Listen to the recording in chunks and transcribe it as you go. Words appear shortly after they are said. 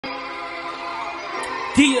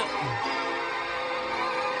Dear.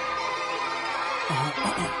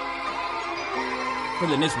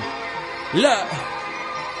 Feeling this one. Look.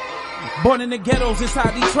 Born in the ghettos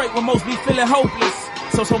inside Detroit where most be feeling hopeless.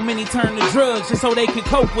 So many turn to drugs just so they can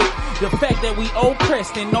cope with the fact that we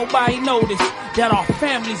oppressed and nobody noticed that our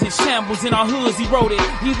families in shambles in our hoods eroded.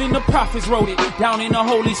 Even the prophets wrote it down in the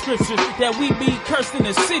holy scriptures that we be cursed in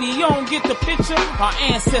the city. You don't get the picture? Our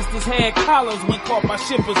ancestors had collars when caught by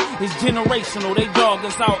shippers. It's generational. They dog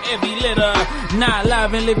us out every litter. Not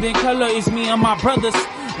alive and live in color. It's me and my brothers.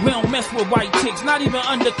 We don't mess with white chicks, not even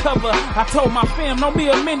undercover. I told my fam, don't be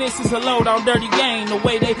a menace, it's a low-down dirty game. The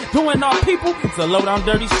way they doing our people, it's a low-down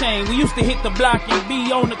dirty shame. We used to hit the block and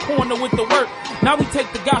be on the corner with the work. Now we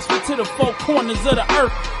take the gospel to the four corners of the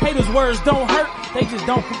earth. Haters' words don't hurt, they just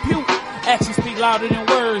don't compute. Actions speak louder than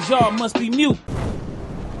words, y'all must be mute.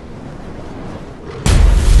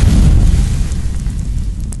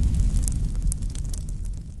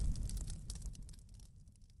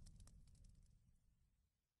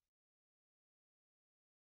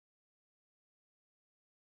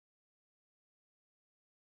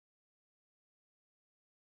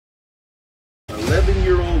 An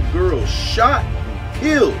 11-year-old girl shot and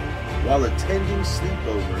killed while attending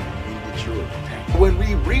sleepover in Detroit. When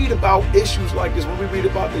we read about issues like this, when we read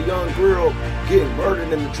about the young girl getting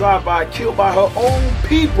murdered in the drive-by, killed by her own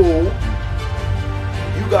people,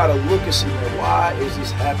 you gotta look and see, man, why is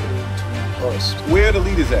this happening to us? Where are the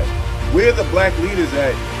leaders at? Where are the black leaders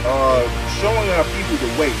at? Showing our people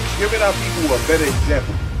the way, giving our people a better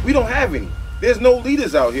example. We don't have any. There's no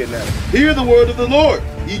leaders out here now. Hear the word of the Lord,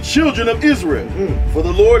 ye children of Israel. For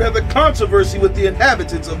the Lord hath a controversy with the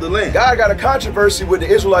inhabitants of the land. God got a controversy with the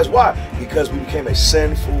Israelites. Why? Because we became a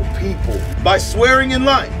sinful people. By swearing and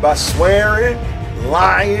lying. By swearing,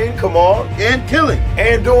 lying, come on. And killing.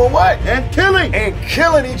 And doing what? And killing. And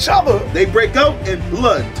killing each other. They break out and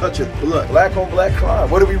blood toucheth blood. Black on black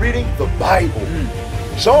crime. What are we reading? The Bible.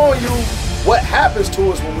 Showing you what happens to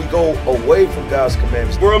us when we go away from God's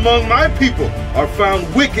commandments. For among my people are found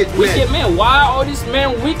wicked men. Wicked men. Why are all these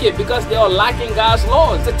men wicked? Because they are lacking God's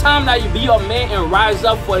laws. It's the time that you be a man and rise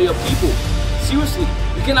up for your people. Seriously,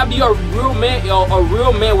 you cannot be a real man or a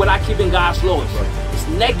real man without keeping God's laws. It's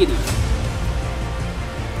negative.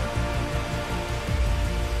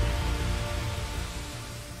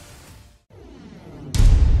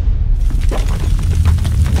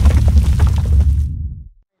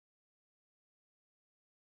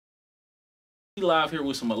 Live here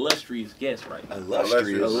with some illustrious guests, right?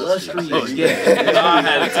 Illustrious guests. I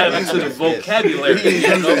had to tap into the vocabulary.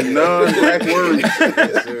 Non-black words.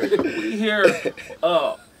 Yes, sir. We here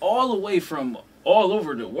all the way from all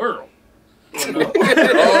over the world. You know?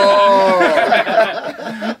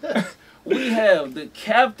 We have the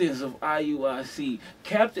captains of IUIC,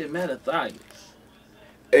 Captain Azazaiah.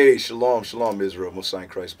 Hey, shalom, shalom, Israel. Most High in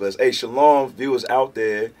Christ bless. Hey, shalom, viewers out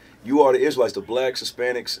there. You are the Israelites, the blacks,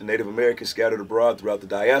 Hispanics, and Native Americans scattered abroad throughout the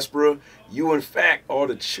diaspora. You, in fact, are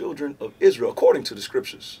the children of Israel, according to the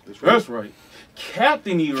scriptures. That's right.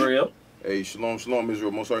 Captain Israel. Hey, shalom, shalom,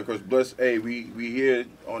 Israel. Most High in Christ bless. Hey, we here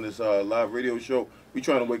on this live radio show. We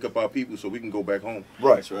trying to wake up our people so we can go back home.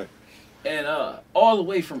 Right. That's right. And all the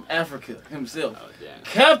way from Africa himself,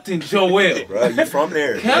 Captain Joel. Right, you from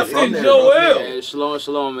there. Captain Joel. Hey, shalom,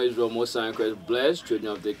 shalom, Israel. Most High in Christ blessed.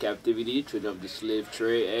 Children of the captivity, children of the slave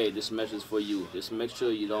trade. Hey, this message is for you. Just make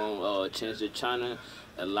sure you don't change the channel.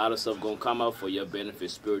 A lot of stuff gonna come out for your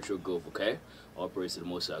benefit, spiritual growth. Okay. All praise to the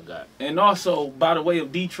Most High God. And also, by the way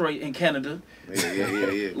of Detroit and Canada,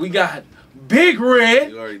 Yeah. we got Big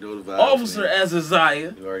Red, You already know the vibes, Officer man.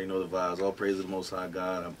 Azazaiah. You already know the vibes. All praise to the Most High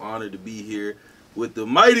God. I'm honored to be here with the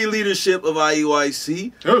mighty leadership of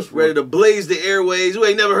IUIC. Yes, ready to blaze the airways. You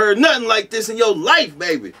ain't never heard nothing like this in your life,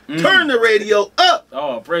 baby. Turn the radio up.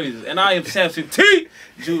 Oh, praises. And I am Samson T.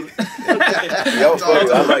 Judah. Y'all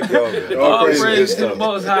folks, I like y'all, man. All praise to the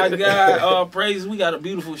Most High God. All praise. We got a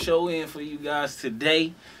beautiful show in for you guys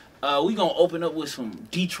today. We gonna open up with some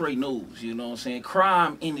Detroit news. You know what I'm saying?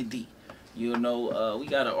 Crime in the D. You know, we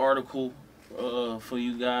got an article for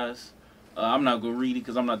you guys. I'm not gonna read it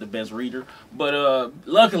because I'm not the best reader. But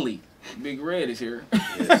luckily, Big Red is here.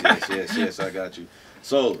 Yes, I got you.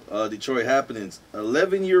 So, Detroit happenings.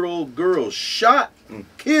 11-year-old girl shot and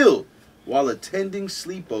killed while attending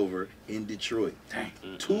sleepover in Detroit. Dang.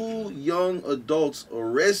 2 young adults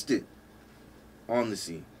arrested on the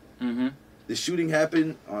scene. The shooting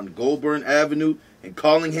happened on Goulburn Avenue and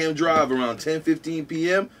Collingham Drive around 10:15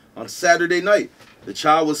 p.m. on Saturday night. The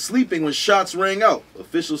child was sleeping when shots rang out.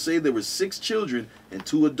 Officials say there were 6 children and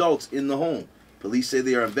 2 adults in the home. Police say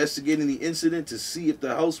they are investigating the incident to see if the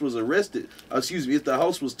house was if the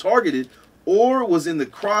house was targeted or was in the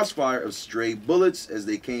crossfire of stray bullets as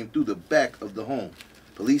they came through the back of the home.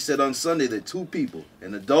 Police said on Sunday that 2 people,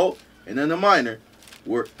 an adult and then a minor,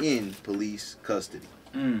 were in police custody.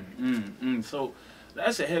 So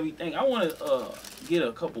that's a heavy thing. I want to get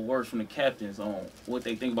a couple words from the captains on what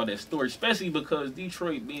they think about that story, especially because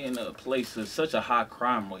Detroit being a place of such a high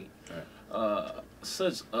crime rate,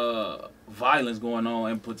 such violence going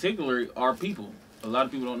on, and particularly our people. A lot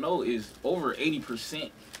of people don't know is over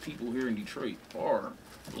 80% people here in Detroit are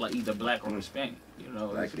like either black or Hispanic. You know,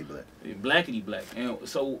 Blackity black. Blackity black. And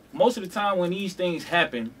so most of the time when these things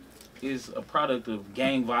happen, is a product of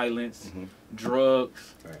gang violence,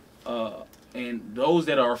 drugs, and those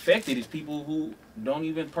that are affected is people who don't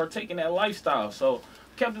even partake in that lifestyle. So,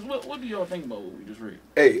 Captains, what do y'all think about what we just read?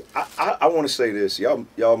 Hey, I want to say this.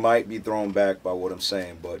 Y'all might be thrown back by what I'm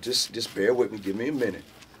saying, but just bear with me. Give me a minute.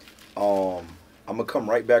 I'm gonna come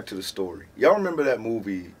right back to the story. Y'all remember that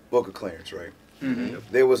movie Book of Clarence, right?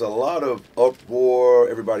 There was a lot of uproar.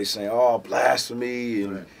 Everybody saying, "Oh, blasphemy,"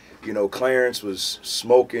 and you know, Clarence was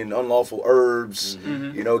smoking unlawful herbs,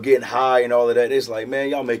 you know, getting high and all of that. It's like, man,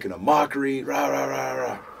 y'all making a mockery, rah, rah, rah,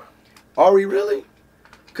 rah. Are we really?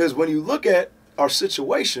 Because when you look at our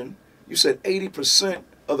situation, you said 80%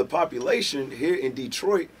 of the population here in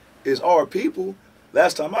Detroit is our people.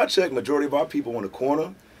 Last time I checked, majority of our people on the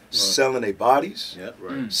corner, selling their bodies,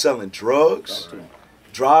 selling drugs,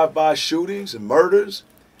 drive-by shootings and murders.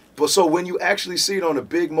 But so when you actually see it on a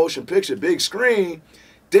big motion picture, big screen,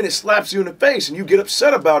 then it slaps you in the face and you get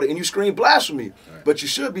upset about it and you scream blasphemy. But you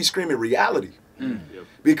should be screaming reality.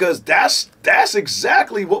 Because that's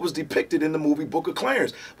exactly what was depicted in the movie Book of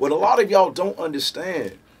Clarence. What a lot of y'all don't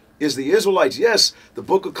understand is the Israelites, yes, the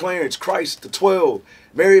Book of Clarence, Christ, the 12,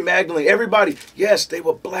 Mary Magdalene, everybody, yes, they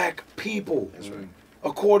were black people. That's right.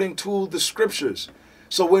 According to the scriptures.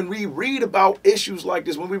 So when we read about issues like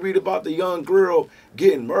this, when we read about the young girl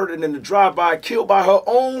getting murdered in the drive-by, killed by her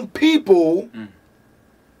own people,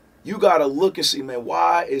 you got to look and see, man,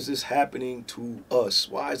 why is this happening to us?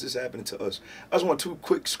 Why is this happening to us? I just want 2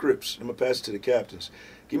 quick scripts. I'm going to pass it to the captains.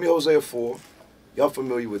 Give me Hosea 4. Y'all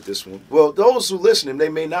familiar with this one? Well, those who listen, they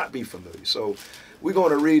may not be familiar. So we're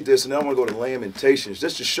going to read this, and then I want to go to Lamentations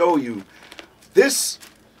just to show you this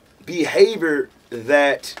behavior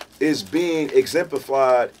that is being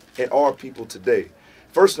exemplified in our people today.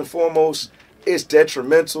 First and foremost, it's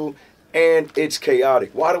detrimental and it's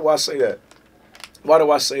chaotic. Why do I say that? Why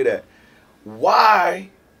do I say that? Why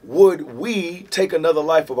would we take another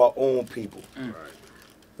life of our own people?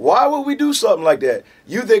 Why would we do something like that?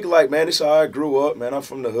 You think like, man, this is how I grew up, man. I'm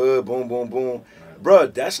from the hood, boom, boom, boom.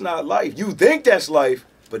 Bruh, that's not life. You think that's life,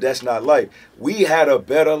 but that's not life. We had a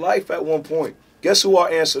better life at one point. Guess who our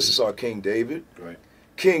ancestors are? King David,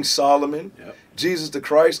 King Solomon, Jesus the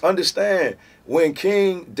Christ. Understand, when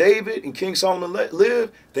King David and King Solomon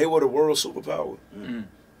lived, they were the world superpower.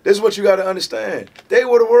 This is what you got to understand. They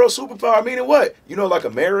were the world superpower, meaning what? You know, like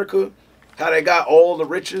America, how they got all the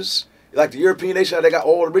riches, like the European nation, how they got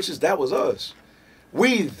all the riches, that was us.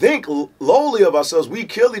 We think lowly of ourselves. We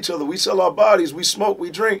kill each other. We sell our bodies. We smoke. We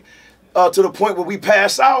drink to the point where we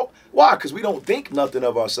pass out. Why? Because we don't think nothing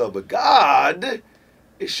of ourselves. But God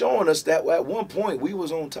is showing us that at one point we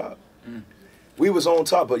was on top. We was on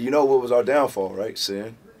top. But you know what was our downfall, right?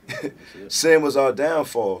 Sin. Sin was our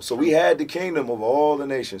downfall. So we had the kingdom of all the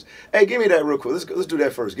nations. Hey, give me that real quick. Let's do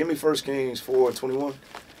that first. Give me 1 Kings 4:21.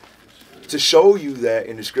 To show you that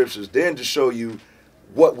in the scriptures, then to show you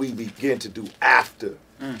what we begin to do after.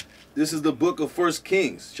 This is the book of 1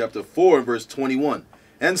 Kings, chapter 4 and verse 21.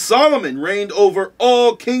 And Solomon reigned over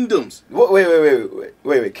all kingdoms.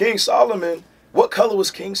 Wait. King Solomon, what color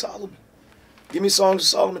was King Solomon? Give me Songs of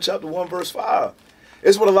Solomon, chapter 1, verse 5.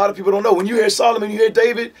 It's what a lot of people don't know. When you hear Solomon, you hear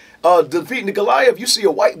David defeating the Goliath, you see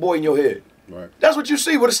a white boy in your head. That's what you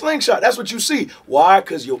see with a slingshot. That's what you see. Why?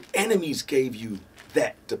 Because your enemies gave you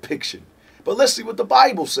that depiction. But let's see what the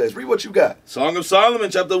Bible says. Read what you got. Song of Solomon,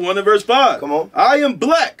 chapter 1 and verse 5. Come on. I am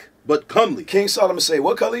black, but comely. King Solomon say,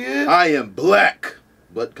 what color he is? I am black,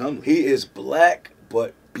 but comely. He is black,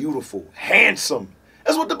 but beautiful, handsome.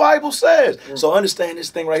 That's what the Bible says. So understand this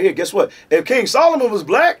thing right here. Guess what? If King Solomon was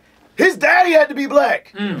black, his daddy had to be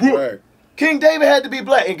black. King David had to be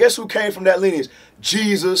black. And guess who came from that lineage?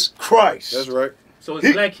 Jesus Christ. That's right. So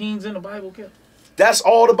is black kings in the Bible, Kev? That's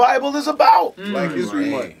all the Bible is about. Black History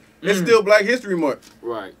Month. It's still Black History Month.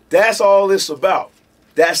 Right. That's all it's about.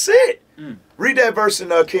 That's it. Read that verse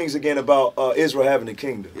in Kings again about Israel having a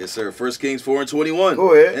kingdom. Yes, sir. 1 Kings 4 and 21.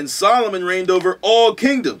 Go ahead. And Solomon reigned over all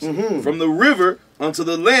kingdoms, from the river unto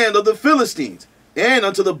the land of the Philistines, and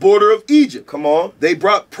unto the border of Egypt. Come on. They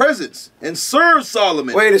brought presents and served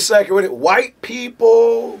Solomon. Wait a second. White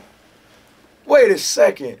people Wait a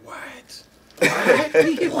second. What?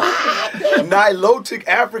 Nilotic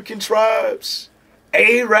African tribes,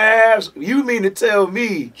 Arabs. You mean to tell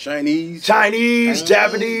me Chinese,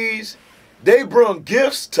 Japanese, they brought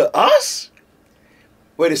gifts to us?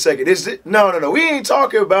 Wait a second. Is it? No. We ain't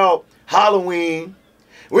talking about Halloween.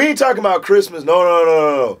 We ain't talking about Christmas.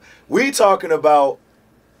 No. We talking about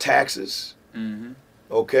taxes.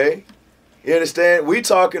 Okay? You understand? We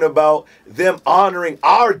talking about them honoring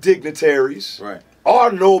our dignitaries, Right.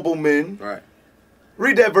 our noblemen. Right.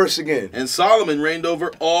 Read that verse again. And Solomon reigned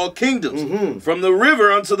over all kingdoms, from the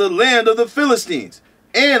river unto the land of the Philistines,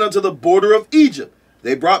 and unto the border of Egypt.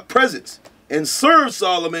 They brought presents, and served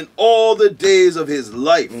Solomon all the days of his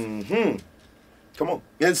life. Come on.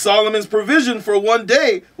 And Solomon's provision for one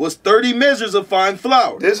day was 30 measures of fine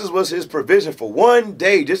flour, This was his provision for one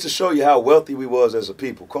day, just to show you how wealthy we was as a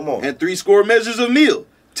people. Come on. and 60 measures of meal,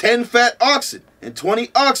 10 fat oxen, and 20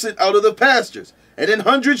 oxen out of the pastures, and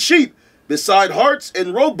 100 sheep, beside harts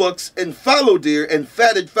and roebucks and fallow deer and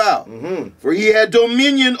fatted fowl. For he had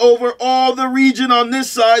dominion over all the region on this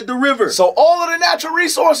side the river. So all of the natural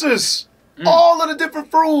resources, all of the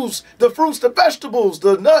different fruits, the vegetables,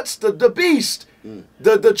 the nuts, the beast,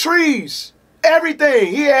 the trees,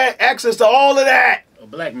 everything. He had access to all of that. A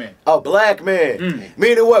black man. A black man.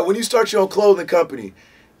 Meaning what? When you start your own clothing company,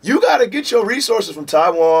 you got to get your resources from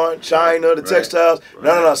Taiwan, China, the textiles.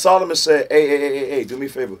 No. Solomon said, hey, do me a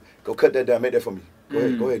favor. Go cut that down. Make that for me.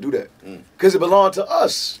 Go ahead, do that. Because it belonged to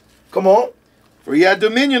us. Come on. For he had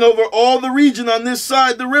dominion over all the region on this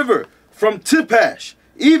side the river, from Tippash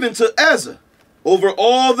even to Azza, over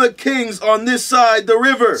all the kings on this side the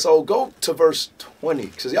river. So go to verse 20,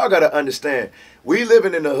 because y'all got to understand, we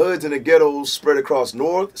living in the hoods and the ghettos spread across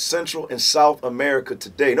North, Central, and South America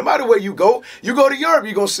today. No matter where you go to Europe,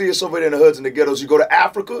 you're going to see us over there in the hoods and the ghettos. You go to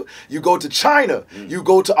Africa, you go to China, you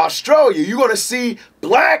go to Australia, you're going to see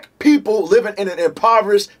black people living in an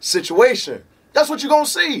impoverished situation. That's what you're going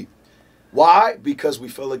to see. Why? Because we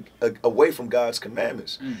fell away from God's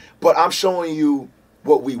commandments. But I'm showing you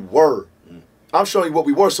what we were. I'm showing you what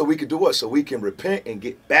we were so we could do what? So we can repent and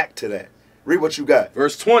get back to that. Read what you got.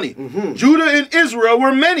 Verse 20. Judah and Israel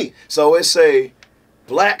were many. So it say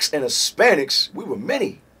blacks and Hispanics, we were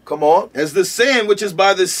many. Come on. As the sand which is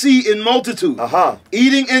by the sea in multitude.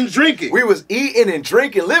 Eating and drinking. We was eating and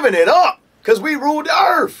drinking, living it up. Because we ruled the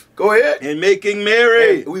earth. Go ahead. And making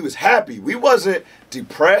merry. And we was happy. We wasn't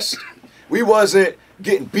depressed. We wasn't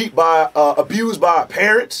getting beat by, abused by our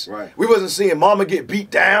parents. Right. We wasn't seeing mama get beat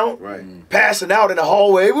down. Right. Passing out in the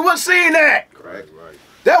hallway. We wasn't seeing that. Right.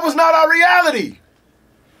 That was not our reality.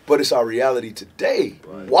 But it's our reality today.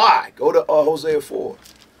 Right. Why? Go to Hosea 4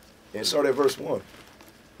 and start at verse 1.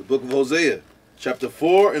 The book of Hosea, chapter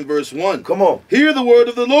 4 and verse 1. Come on. Hear the word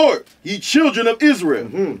of the Lord, ye children of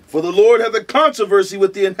Israel. For the Lord hath a controversy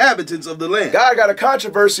with the inhabitants of the land. God got a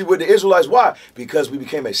controversy with the Israelites. Why? Because we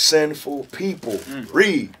became a sinful people.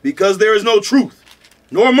 Read. Because there is no truth,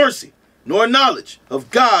 nor mercy, nor knowledge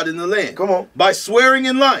of God in the land. Come on. By swearing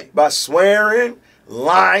and lying. By swearing,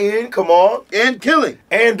 lying, come on. And killing.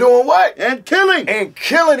 And doing what? And killing. And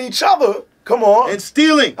killing each other. Come on. And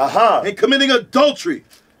stealing. And committing adultery.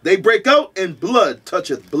 They break out and blood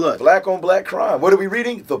toucheth blood. Black on black crime. What are we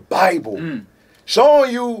reading? The Bible.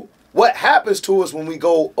 Showing you what happens to us when we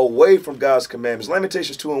go away from God's commandments.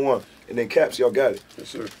 Lamentations 2 and 1. And then Caps, y'all got it. Yes,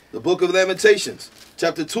 sir. The book of Lamentations,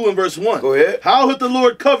 chapter 2 and verse 1. Go ahead. How hath the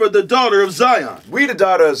Lord covered the daughter of Zion? We the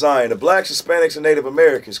daughter of Zion, the blacks, Hispanics, and Native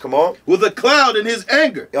Americans. Come on. With a cloud in his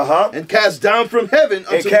anger. And cast down from heaven.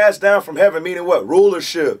 And cast down from heaven, meaning what?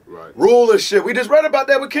 Rulership. Right. Rulership. We just read about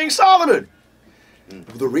that with King Solomon.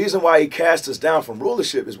 The reason why he cast us down from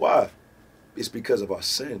rulership is why? It's because of our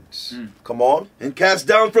sins. Come on. And cast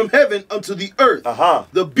down from heaven unto the earth.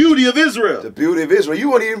 The beauty of Israel. The beauty of Israel.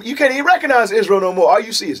 You can't even recognize Israel no more. All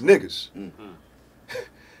you see is niggas.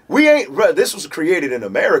 We ain't. This was created in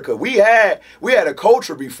America. We had a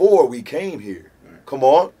culture before we came here. Come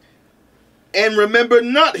on. And remember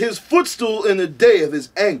not his footstool in the day of his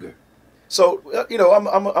anger. So, I'm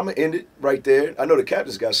going to end it right there. I know the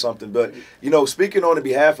captain's got something, but, speaking on the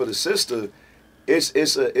behalf of the sister,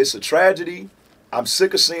 it's a tragedy. I'm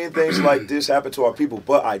sick of seeing things like this happen to our people,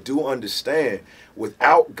 but I do understand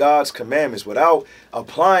without God's commandments, without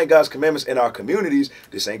applying God's commandments in our communities,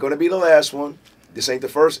 this ain't going to be the last one. This ain't the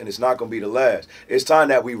first, and it's not going to be the last. It's time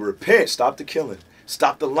that we repent, stop the killing,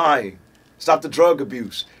 stop the lying, stop the drug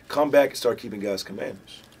abuse, come back and start keeping God's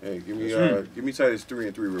commandments. Hey, give me Titus 3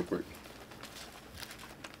 and 3 real quick.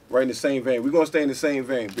 Right in the same vein. We're going to stay in the same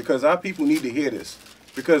vein because our people need to hear this.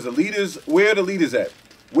 Because the leaders, where are the leaders at?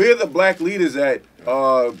 Where the black leaders at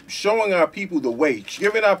showing our people the way,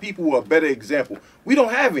 giving our people a better example? We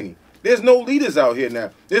don't have any. There's no leaders out here now.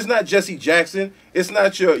 There's not Jesse Jackson. It's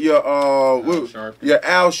not your Al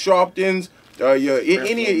Sharptons. I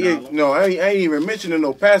ain't even mentioning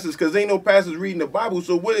no pastors because ain't no pastors reading the Bible.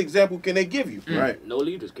 So what example can they give you? Right. No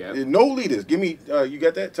leaders, Cap. No leaders. Give me. You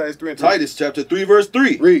got that? Titus 3 and 3. Titus chapter 3 verse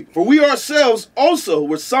 3. Read. For we ourselves also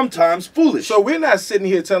were sometimes foolish. So we're not sitting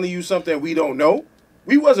here telling you something we don't know.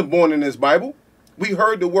 We wasn't born in this Bible. We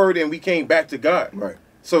heard the word and we came back to God. Right.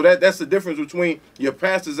 So that's the difference between your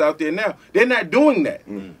pastors out there now. They're not doing that.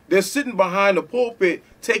 They're sitting behind the pulpit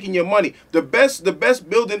taking your money. The best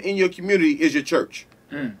building in your community is your church.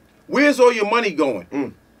 Where's all your money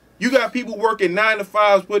going? You got people working 9 to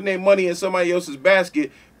 5s, putting their money in somebody else's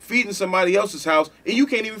basket, feeding somebody else's house, and you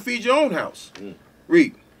can't even feed your own house.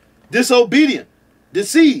 Read. Disobedient,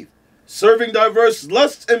 deceived, serving diverse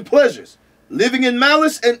lusts and pleasures, living in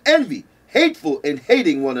malice and envy, hateful and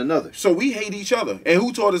hating one another. So we hate each other. And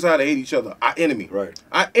who taught us how to hate each other? Our enemy. Right.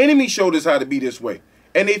 Our enemy showed us how to be this way.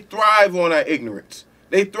 And they thrive on our ignorance.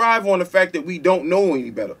 They thrive on the fact that we don't know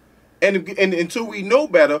any better. And until we know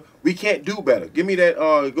better, we can't do better. Give me that,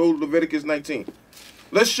 go to Leviticus 19.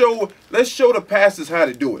 Let's show the pastors how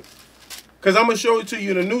to do it. Because I'm going to show it to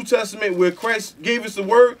you in the New Testament where Christ gave us the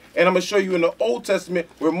word, and I'm going to show you in the Old Testament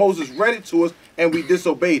where Moses read it to us and we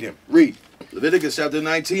disobeyed him. Read. Leviticus chapter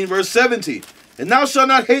 19 verse 17. And thou shalt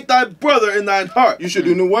not hate thy brother in thine heart. You should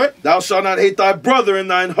do what? Thou shalt not hate thy brother in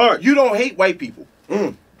thine heart. You don't hate white people.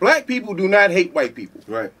 Black people do not hate white people.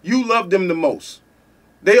 Right. You love them the most.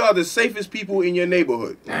 They are the safest people in your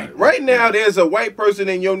neighborhood. Right now, there's a white person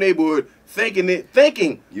in your neighborhood thanking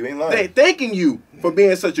you ain't lying. thanking you for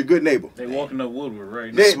being such a good neighbor. They walking up Woodward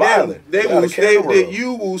right now. Smiling.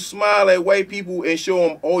 You will smile at white people and show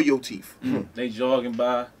them all your teeth. They jogging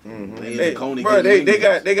by. They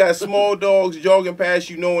got small dogs jogging past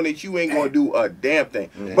you knowing that you ain't gonna do a damn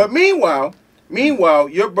thing. But meanwhile,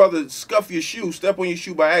 your brother scuff your shoe, step on your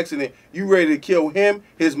shoe by accident. You ready to kill him,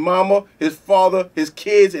 his mama, his father, his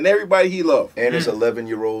kids, and everybody he loved. And his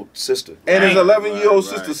 11-year-old sister. And his 11-year-old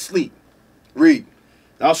sister sleep. Read.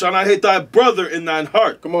 Thou shalt not hate thy brother in thine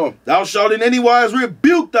heart. Come on. Thou shalt in any wise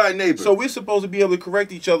rebuke thy neighbor. So we're supposed to be able to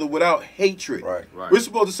correct each other without hatred. Right. We're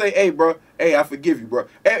supposed to say, hey, bro, hey, I forgive you, bro.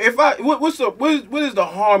 And what is the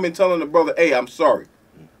harm in telling the brother, hey, I'm sorry?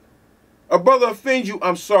 A brother offends you,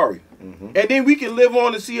 I'm sorry. And then we can live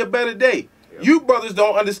on to see a better day. You brothers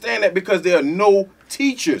don't understand that because there are no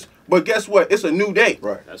teachers. But guess what? It's a new day.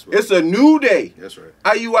 Right. That's right. It's a new day. That's right.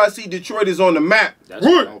 IUIC Detroit is on the map. That's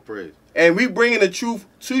right. All praise. And we bringing the truth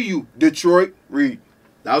to you, Detroit. Read.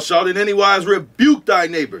 Thou shalt in any wise rebuke thy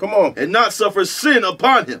neighbor. Come on. And not suffer sin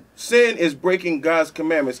upon him. Sin is breaking God's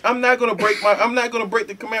commandments. I'm not gonna break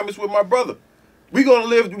the commandments with my brother. We're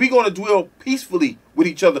gonna dwell peacefully with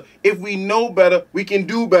each other. If we know better, we can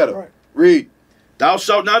do better. Right. Read. Thou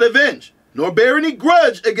shalt not avenge, nor bear any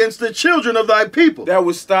grudge against the children of thy people. That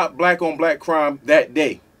would stop black on black crime that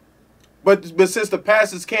day. But since the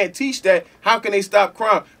pastors can't teach that, how can they stop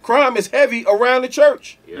crime? Crime is heavy around the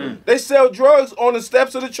church. They sell drugs on the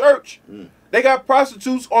steps of the church. They got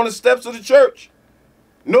prostitutes on the steps of the church.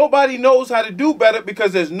 Nobody knows how to do better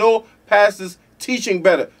because there's no pastors teaching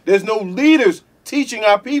better. There's no leaders teaching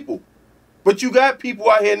our people. But you got people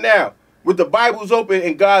out here now with the Bibles open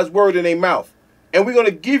and God's word in their mouth. And we're going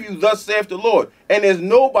to give you thus saith the Lord. And there's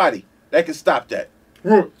nobody that can stop that.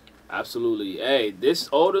 Absolutely. Hey,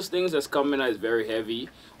 all those things that's coming out is very heavy.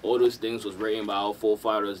 All those things was written by our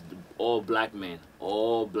forefathers, all black men.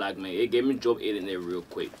 All black men. It gave me Job 8 in there real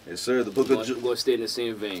quick. Yes, sir. The book We're of going to stay in the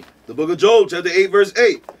same vein. The book of Job, chapter 8, verse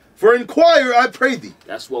 8. For inquire, I pray thee.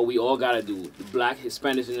 That's what we all got to do. The black,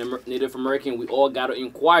 Hispanics, and Native American, we all got to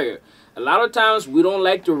inquire. A lot of times, we don't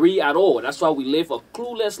like to read at all. That's why we live a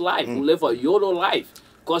clueless life. We live a YOLO life.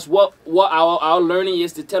 Because what our learning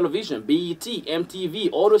is the television, BET,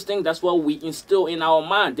 MTV, all those things, that's what we instill in our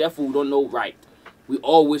mind. Therefore, we don't know right. We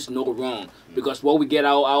always know wrong. Because what we get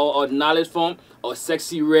our knowledge from, or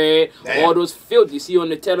Sexy Red, all those filth you see on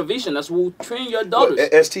the television, that's what we train your daughters.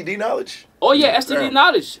 What, STD knowledge? Oh, yeah, STD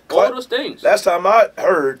knowledge. All those things. Last time I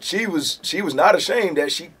heard, she was not ashamed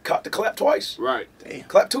that she caught the clap twice. Right. Damn.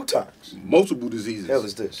 Clap 2 times. Multiple diseases. Hell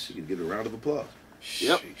is this? She can get a round of applause.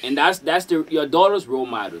 Yep, and that's your daughter's role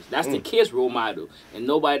models. That's the kid's role model, and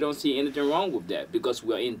nobody don't see anything wrong with that because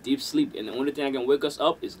we are in deep sleep, and the only thing that can wake us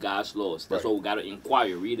up is God's laws. That's why we gotta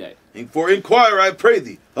inquire. Read that. For inquire, I pray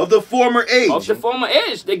thee, of the former age. Of the former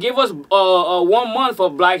age, they give us 1 month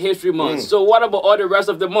for Black History Month. So what about all the rest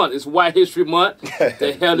of the month? It's White History Month.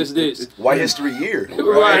 The hell is this? White History Year.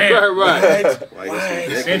 Right.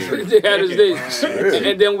 White Century. The hell is this?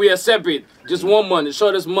 And then we accept it. Just 1 month, the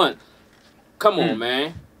shortest month. Come on,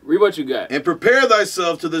 man. Read what you got. And prepare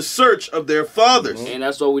thyself to the search of their fathers. And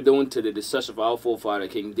that's what we're doing today. The search of our forefather,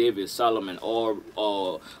 King David, Solomon, or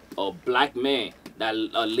black man that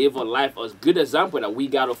live a life, a good example that we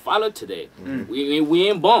got to follow today. We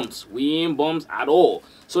ain't bums. We ain't bums at all.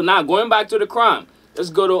 So now, going back to the crime,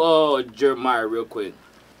 let's go to Jeremiah real quick.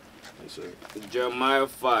 Yes, sir. Jeremiah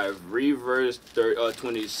 5, read verse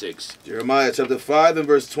 26. Jeremiah chapter 5 and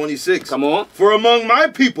verse 26. Come on. For among my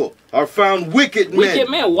people are found wicked men. Wicked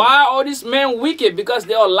men. Why are all these men wicked? Because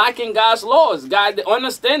they are lacking God's laws, God's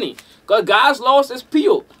understanding. Because God's laws is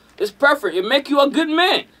pure. It's perfect. It make you a good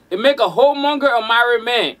man. It make a whoremonger a married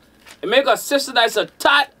man. It make a sister that's a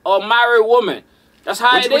tot or a married woman. That's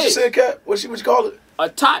how it is. What you say, Cat? What you call it? A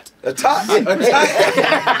tot. A tot?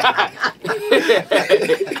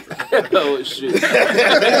 Oh, shit.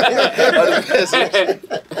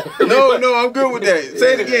 No, I'm good with that.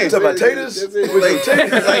 Say it again. Talking about taters? Read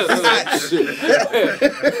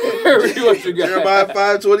what you got. Jeremiah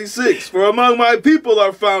 5:26. For among my people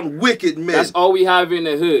are found wicked men. That's all we have in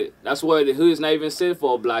the hood. That's why the hood is not even safe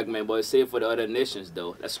for a black man, but it's safe for the other nations,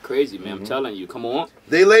 though. That's crazy, man. I'm telling you. Come on.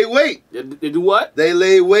 They lay wait. They do what? They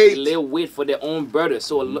lay wait. They lay wait for their own brother.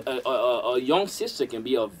 So a young sister can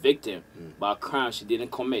be a victim by a crime she didn't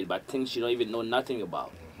commit, by things she don't even know nothing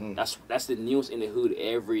about. That's the news in the hood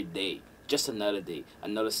every day. Just another day,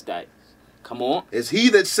 another stat. Come on. Is he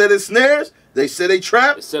that setteth snares? They set a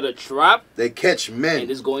trap. They set a trap. They catch men.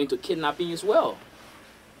 And it's going to kidnapping as well.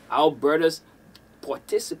 Our brothers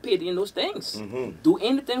participate in those things. Do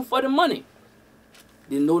anything for the money.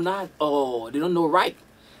 They know not. Oh, they don't know right.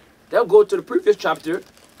 They'll go to the previous chapter.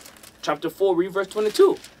 Chapter 4, read verse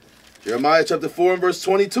 22. Jeremiah chapter 4 and verse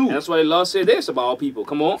 22. And that's why the Lord said this about our people.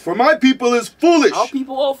 Come on. For my people is foolish. Our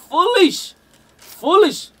people are foolish.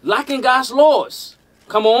 Foolish. Lacking God's laws.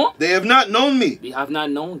 Come on. They have not known me. They have not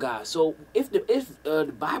known God. So if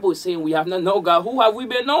the Bible is saying we have not known God, who have we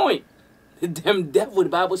been knowing? The damn devil the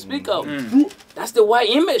Bible speak of. That's the white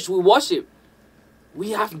image we worship. We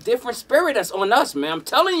have different spirit that's on us, man. I'm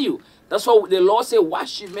telling you. That's what the Lord said,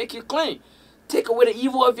 wash you, make you clean. Take away the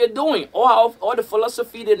evil of your doing. All the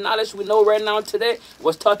philosophy, the knowledge we know right now today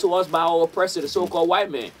was taught to us by our oppressor, the so-called white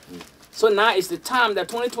man. So now it's the time that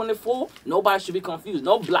 2024, nobody should be confused.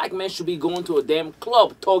 No black man should be going to a damn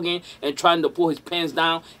club, talking and trying to pull his pants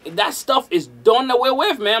down. And that stuff is done away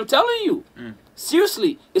with, man. I'm telling you.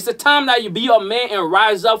 Seriously. It's the time that you be a man and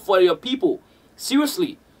rise up for your people.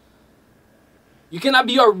 Seriously. You cannot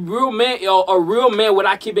be a real man or a real man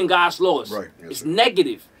without keeping God's laws. Right. Yes, it's sir.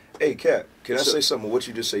 negative. Hey, Cap, can I say something? What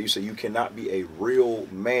you just said? You say you cannot be a real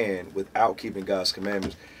man without keeping God's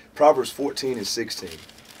commandments. Proverbs 14 and 16.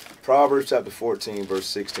 Proverbs chapter 14, verse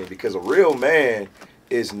 16. Because a real man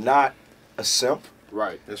is not a simp.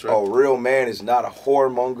 Right. That's right. A real man is not a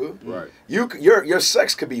whoremonger. Right. Your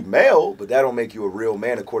sex could be male, but that don't make you a real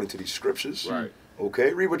man according to these scriptures. Right.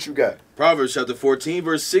 Okay, read what you got. Proverbs chapter 14,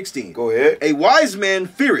 verse 16. Go ahead. A wise man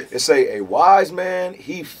feareth. It say, a wise man,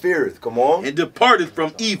 he feareth. Come on. And departeth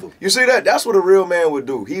from evil. You see that? That's what a real man would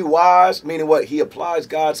do. He wise, meaning what? He applies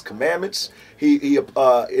God's commandments. He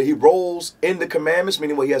rolls in the commandments,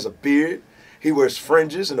 meaning what? He has a beard. He wears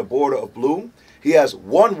fringes and a border of blue. He has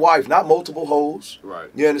one wife, not multiple hoes.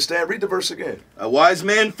 Right. You understand? Read the verse again. A wise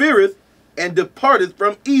man feareth and departeth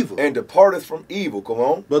from evil. And departeth from evil. Come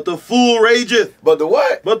on. But the fool rageth. But the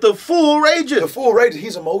what? But the fool rageth. The fool rages.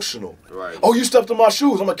 He's emotional. Right. Oh, you stepped on my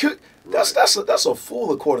shoes. I'm gonna kill. That's a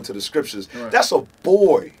fool according to the scriptures. Right. That's a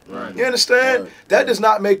boy. Right. You understand? Right. That does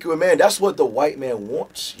not make you a man. That's what the white man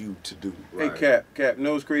wants you to do. Right. Hey, Cap,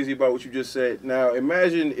 know what's crazy about what you just said? Now,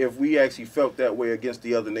 imagine if we actually felt that way against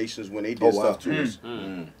the other nations when they did stuff to us.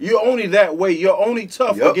 You're only that way. You're only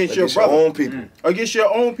tough Yep, against your brother. own people. Against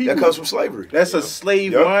your own people. That comes from slavery. That's a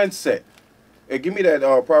slave Yep. mindset. Hey, give me that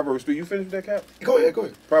Proverbs 3. You finished with that, Cap? Go ahead. Go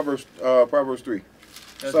ahead. Proverbs 3.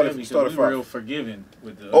 That's Start heavy, at 5. we're real forgiving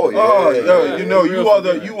with the. Oh, yeah. Oh, yeah. you know,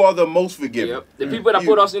 Real you are the most forgiving. Yep. The people that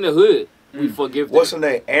put us in the hood, we forgive them. What's her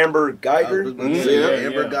name? Amber Geiger.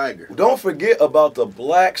 Amber Geiger. Don't forget about the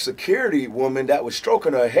black security woman that was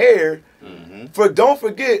stroking her hair. Don't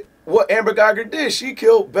forget what Amber Geiger did. She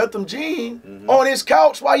killed Bethlehem Jean on his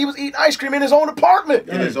couch while he was eating ice cream in his own apartment.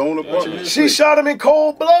 In his own apartment. She shot him in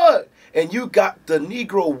cold blood. And you got the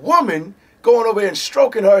Negro woman going over there and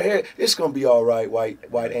stroking her hair. It's going to be all right, white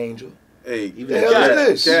angel. Hey, Even the hell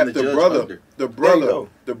is this? Cap, the the judge brother,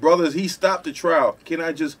 the brothers, he stopped the trial. Can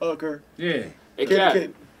I just hug her? Yeah. Hey,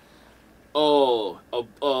 Can-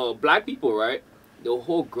 Cap, black people, right? They'll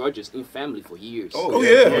hold grudges in family for years. Oh,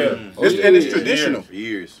 yeah. And it's traditional. For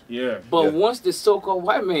years. Yeah. But once the so-called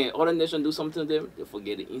white man, other nation do something to them, they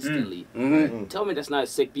forget it instantly. Tell me that's not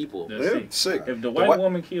sick people. That's Yeah. Sick. If the white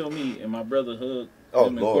woman kill me and my brother hug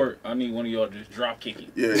him in court, I need one of y'all to just drop kick it.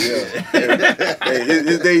 Yeah. Hey,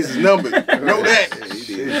 his days is numbered. Know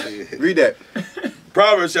that. Read that.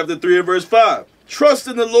 Proverbs chapter 3 and verse 5. Trust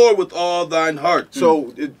in the Lord with all thine heart.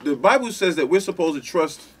 So the Bible says that we're supposed to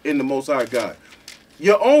trust in the Most High God.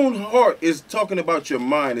 Your own heart is talking about your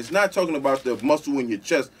mind. It's not talking about the muscle in your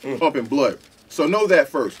chest pumping blood. So know that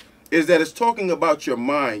first. Is that it's talking about your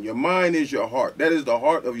mind. Your mind is your heart. That is the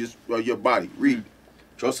heart of your body. Read.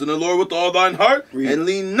 Trust in the Lord with all thine heart, Read. and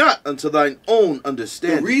lean not unto thine own The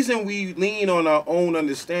understanding. reason we lean on our own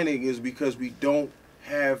understanding is because we don't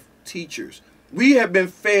have teachers. We have been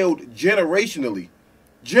failed generationally.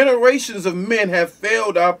 Generations of men have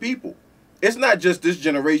failed our people. It's not just this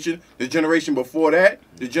generation, the generation before that,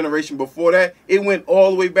 the generation before that. It went all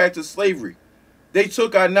the way back to slavery. They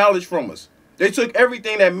took our knowledge from us. They took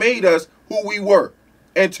everything that made us who we were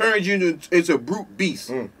and turned you into brute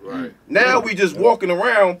beasts. Right. Now we just walking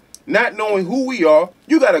around not knowing who we are.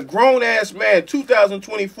 You got a grown-ass man,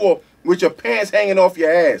 2024, with your pants hanging off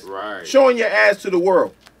your ass. Right. Showing your ass to the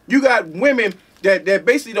world. You got women that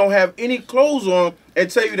basically don't have any clothes on and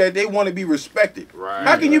tell you that they want to be respected. Right.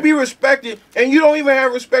 How can you be respected and you don't even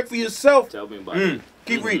have respect for yourself? Tell me about it.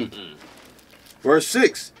 Keep reading. Verse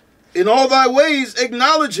 6. In all thy ways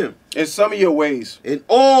acknowledge him. In some of your ways. In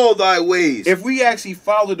all thy ways. If we actually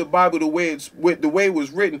followed the Bible the way it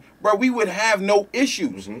was written, bro, we would have no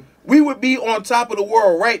issues. We would be on top of the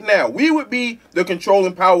world right now. We would be the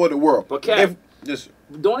controlling power of the world. But Cap, Just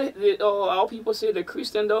don't our people say they're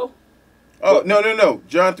Christian though? Oh, no.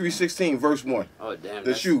 John 3:16, verse 1. Oh damn.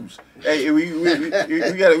 The shoes. Hey, we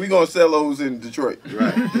gonna sell those in Detroit.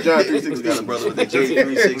 Right. John We got a 3:16. brother with the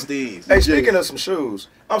J316s. Hey, speaking of some shoes,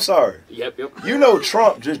 I'm sorry. Yep. You know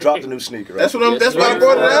Trump just dropped a new sneaker, right? That's what Yes, that's why I sir.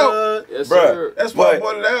 brought it out. Yes, Bruh. sir. That's why I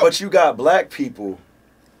brought it out. But you got black people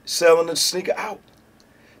selling the sneaker out.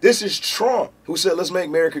 This is Trump who said, let's make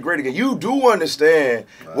America great again. You do understand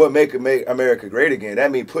what make America great again. That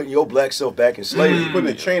means putting your black self back in slavery. Putting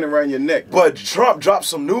a chain around your neck. But Trump dropped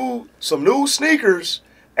some new sneakers,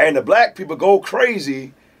 and the black people go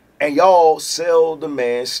crazy, and y'all sell the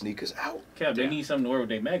man sneakers out. Cap, they need something to wear with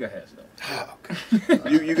their MAGA hats, though.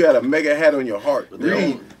 You got a mega hat on your heart.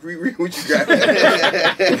 Read what you got.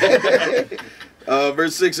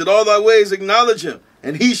 Verse 6. In all thy ways acknowledge him,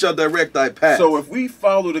 and he shall direct thy path. So if we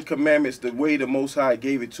follow the commandments the way the Most High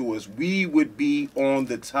gave it to us, we would be on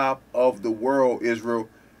the top of the world, Israel.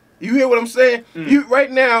 You hear what I'm saying? You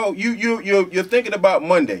right now, you're thinking about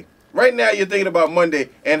Monday. Right now, you're thinking about Monday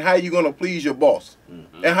and how you're gonna please your boss,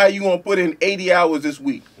 and how you gonna put in 80 hours this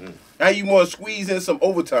week, how you gonna squeeze in some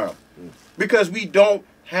overtime, because we don't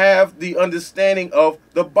have the understanding of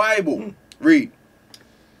the Bible. Read.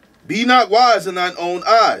 Be not wise in thine own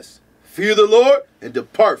eyes. Fear the Lord and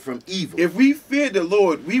depart from evil. If we feared the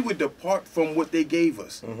Lord, we would depart from what they gave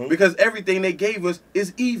us, because everything they gave us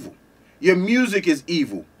is evil. Your music is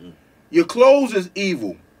evil. Your clothes is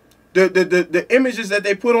evil. The images that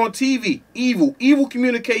they put on TV, evil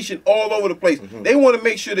communication all over the place. They want to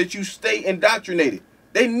make sure that you stay indoctrinated.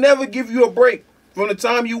 They never give you a break. From the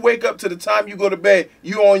time you wake up to the time you go to bed,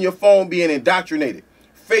 you on your phone being indoctrinated.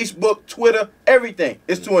 Facebook, Twitter, everything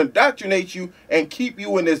is to indoctrinate you and keep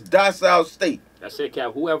you in this docile state. That's it,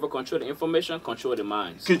 Cap. Whoever control the information, control the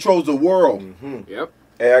minds. Controls the world. Yep.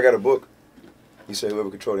 Hey, I got a book. You say whoever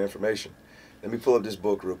control the information. Let me pull up this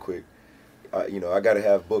book real quick. I got to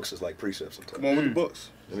have books as like precepts sometimes. Come on with the books.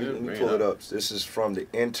 Let me pull it up. This is from the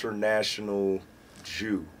International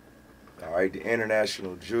Jew. All right, the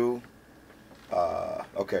International Jew.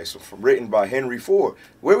 Okay, so written by Henry Ford.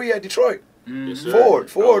 Where we at, Detroit? Yes, sir.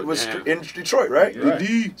 Ford Oh, was damn. in Detroit, right?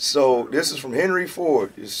 Indeed. So this is from Henry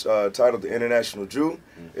Ford. It's titled The International Jew.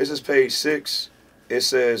 This is page 6. It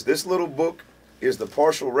says, this little book is the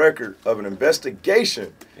partial record of an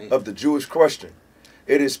investigation of the Jewish question.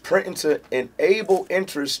 It is printed to enable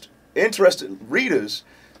interested readers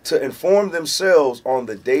to inform themselves on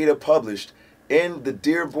the data published in the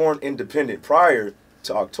Dearborn Independent prior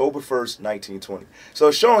to October 1st, 1920. So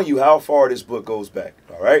it's showing you how far this book goes back.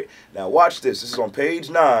 All right. Now watch this. This is on page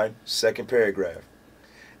 9, second paragraph.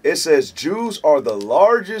 It says, Jews are the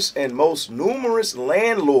largest and most numerous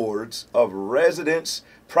landlords of residence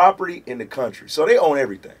property in the country. So they own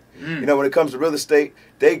everything. You know, when it comes to real estate,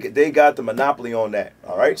 they got the monopoly on that.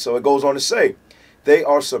 All right. So it goes on to say, they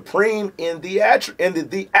are supreme in the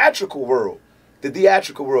theatrical world. The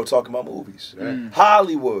theatrical world, talking about movies.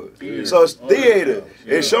 Hollywood. So it's theater.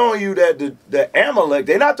 It's showing you that the Amalek,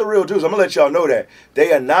 they're not the real Jews. I'm going to let y'all know that.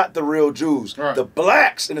 They are not the real Jews. Right. The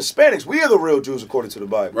blacks and Hispanics, we are the real Jews according to the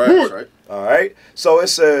Bible. Right. All right. So it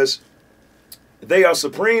says, they are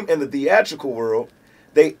supreme in the theatrical world.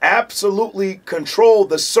 They absolutely control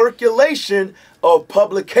the circulation of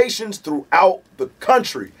publications throughout the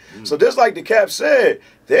country. So just like the Cap said,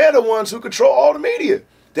 they're the ones who control all the media.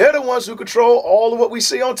 They're the ones who control all of what we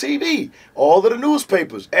see on TV, all of the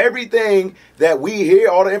newspapers, everything that we hear,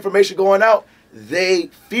 all the information going out, they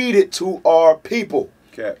feed it to our people.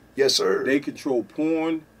 Cap. Yes, sir. They control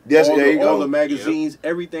porn, Yes, all, there you go. all the magazines,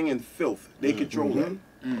 everything in filth. They control that.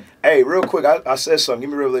 Hey, real quick, I said something. Give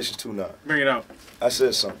me Revelation 2:9. Bring it out. I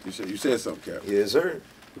said something. You said something, Cap. Yes, sir.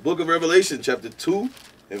 The book of Revelation, chapter 2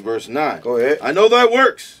 and verse 9. Go ahead. I know thy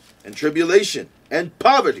works and tribulation and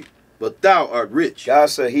poverty, but thou art rich. God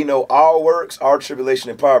said he know our works, our tribulation,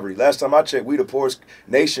 and poverty. Last time I checked, we the poorest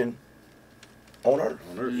nation on earth.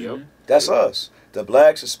 Yep. That's us. The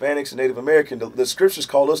blacks, Hispanics, and Native American. The scriptures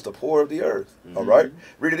call us the poor of the earth. All right?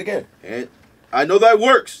 Read it again. And I know thy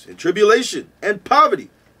works and tribulation and poverty,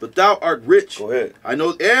 but thou art rich. Go ahead. I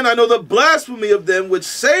know the blasphemy of them which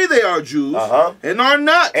say they are Jews and are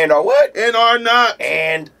not. And are what? And are not.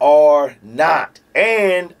 And are not.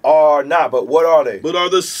 And are not. But what are they? But are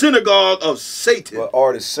the synagogue of Satan. But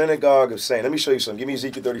are the synagogue of Satan. Let me show you something. Give me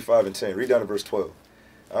Ezekiel 35 and 10. Read down to verse 12.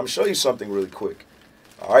 I'm going to show you something really quick.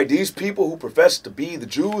 All right, these people who profess to be the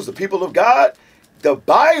Jews, the people of God, the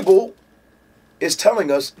Bible is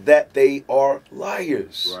telling us that they are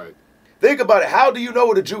liars. Right. Think about it. How do you know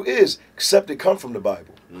what a Jew is except it come from the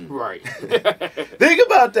Bible? Right. Think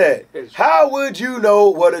about that. How would you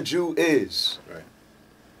know what a Jew is? Right.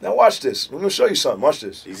 Now watch this. I'm going to show you something. Watch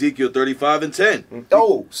this. Ezekiel 35 and 10.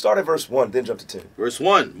 Oh, start at verse 1, then jump to 10. Verse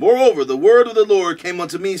 1. Moreover, the word of the Lord came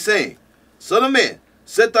unto me, saying, Son of man,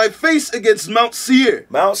 set thy face against Mount Seir.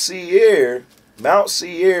 Mount Seir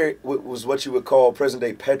was what you would call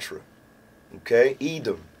present-day Petra. Okay?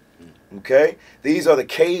 Edom. Okay? These are the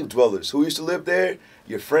cave dwellers. Who used to live there?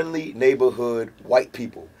 Your friendly neighborhood white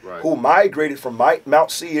people. Right. Who migrated from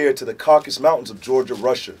Mount Seir to the Caucasus Mountains of Georgia,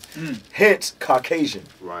 Russia. Hence, Caucasian.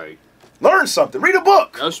 Right. Learn something. Read a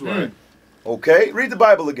book. That's right. Okay? Read the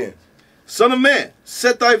Bible again. Son of man,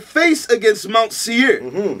 set thy face against Mount Seir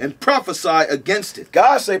and prophesy against it.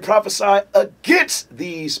 God say prophesy against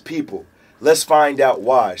these people. Let's find out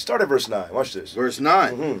why. Start at verse 9. Watch this. Verse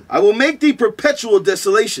 9. I will make thee perpetual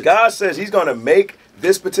desolation. God says he's going to make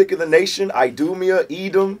this particular nation, Idumea,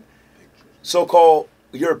 Edom, so-called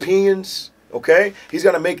Europeans, okay? He's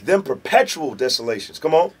going to make them perpetual desolations.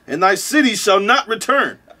 Come on. And thy cities shall not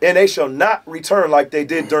return. And they shall not return like they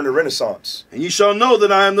did during the Renaissance. And ye shall know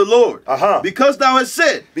that I am the Lord. Because thou hast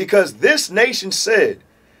said. Because this nation said,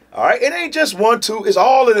 all right, it ain't just one, two, it's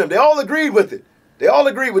all of them. They all agreed with it. They all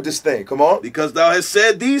agree with this thing. Come on. Because thou hast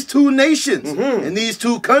said these two nations and these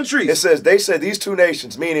two countries. It says they said these two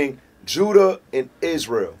nations, meaning Judah and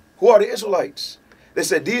Israel. Who are the Israelites? They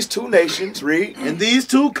said these two nations, read. And these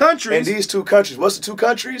two countries. And these two countries. What's the two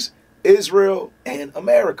countries? Israel and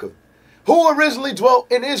America. Who originally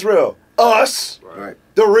dwelt in Israel? Us. Right.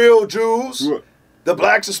 The real Jews. Right. The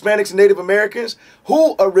blacks, Hispanics, and Native Americans.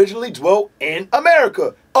 Who originally dwelt in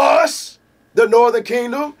America? Us. The Northern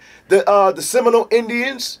Kingdom. The Seminole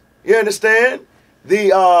Indians. You understand?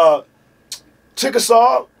 The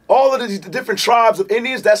Chickasaw. All of the different tribes of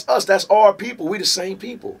Indians. That's us. That's our people. We the same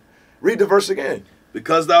people. Read the verse again.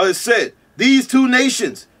 Because thou hast said, these two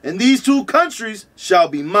nations and these two countries shall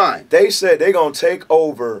be mine. They said they're going to take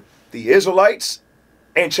over the Israelites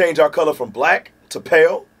and change our color from black to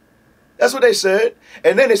pale. That's what they said.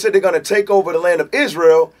 And then they said they're going to take over the land of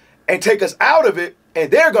Israel and take us out of it, and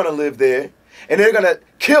they're going to live there. And they're going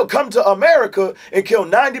to come to America and kill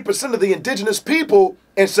 90% of the indigenous people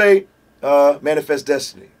and say, manifest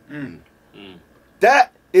destiny.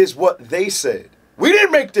 That is what they said. We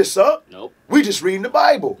didn't make this up. Nope. We just reading the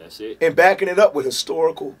Bible. That's it. And backing it up with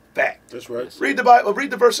historical fact. That's right. Read the Bible.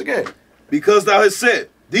 Read the verse again. Because thou hast said,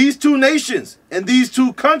 these two nations and these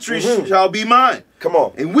two countries shall be mine. Come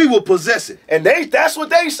on. And we will possess it. And that's what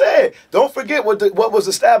they said. Don't forget what was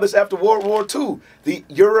established after World War II, the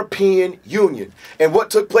European Union. And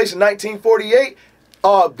what took place in 1948,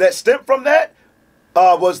 that stemmed from that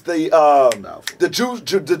was the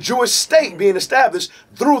Jewish state being established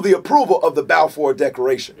through the approval of the Balfour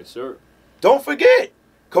Declaration. Yes, sir. Don't forget.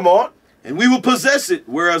 Come on. And we will possess it,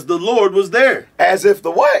 whereas the Lord was there. As if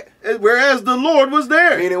the what? Whereas the Lord was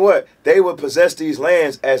there. Meaning what? They would possess these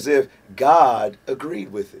lands as if God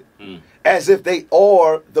agreed with it. As if they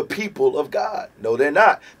are the people of God. No, they're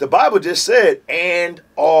not. The Bible just said, and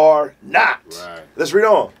are not. Right. Let's read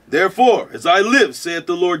on. Therefore, as I live, saith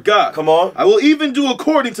the Lord God, Come on. I will even do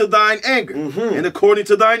according to thine anger, and according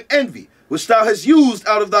to thine envy, which thou hast used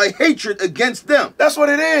out of thy hatred against them. That's what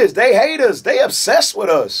it is. They hate us. They obsessed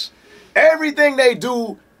with us. Everything they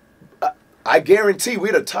do, I guarantee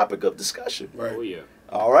we're the topic of discussion. Right. Oh, yeah.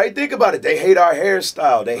 All right, think about it. They hate our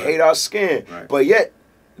hairstyle. They hate our skin. Right. But yet,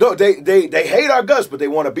 no, they hate our guts, but they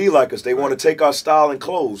want to be like us. They want to take our style in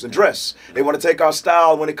clothes and dress. They want to take our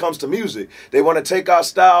style when it comes to music. They want to take our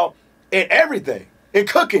style in everything, in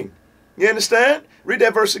cooking. You understand? Read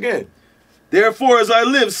that verse again. Therefore, as I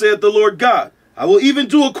live, saith the Lord God, I will even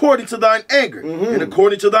do according to thine anger, and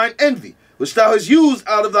according to thine envy, which thou hast used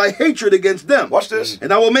out of thy hatred against them. Watch this.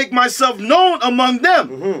 And I will make myself known among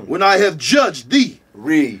them when I have judged thee.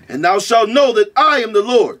 Read. And thou shalt know that I am the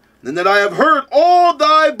Lord, and that I have heard all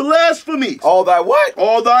thy blasphemies. All thy what?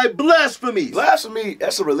 All thy blasphemies. Blasphemy,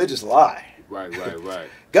 that's a religious lie. Right.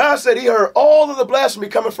 God said he heard all of the blasphemy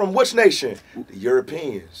coming from which nation? The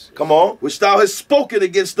Europeans. Come on. Which thou hast spoken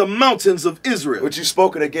against the mountains of Israel. Which you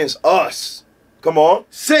spoken against us. Come on.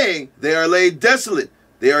 Saying, they are laid desolate.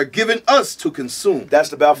 They are given us to consume. That's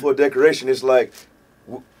the Balfour Declaration. It's like,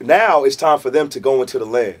 now it's time for them to go into the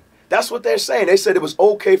land. That's what they're saying. They said it was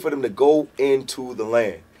okay for them to go into the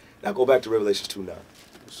land. Now go back to Revelation 2 now.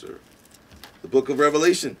 Yes, sir. The book of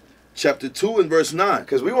Revelation, chapter 2 and verse 9.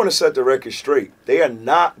 Because we want to set the record straight. They are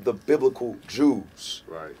not the biblical Jews.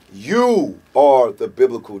 Right. You are the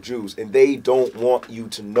biblical Jews, and they don't want you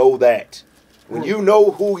to know that. When you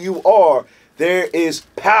know who you are, there is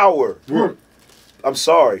power. I'm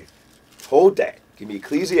sorry. Hold that. Give me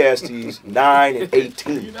Ecclesiastes 9 and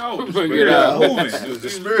 18. You know, the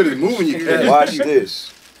spirit is moving you. Watch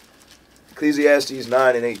this. Ecclesiastes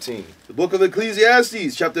 9 and 18. The book of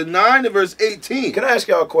Ecclesiastes, chapter 9 and verse 18. Can I ask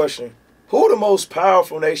y'all a question? Who the most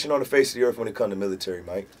powerful nation on the face of the earth when it comes to military,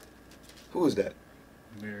 Mike? Who is that?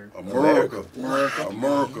 America.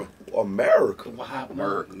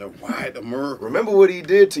 Remember what he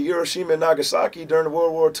did to Hiroshima and Nagasaki during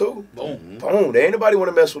World War II? Boom. There ain't nobody want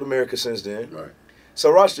to mess with America since then. Right.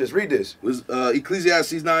 So watch this. Read this.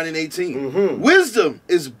 Ecclesiastes 9 and 18. Wisdom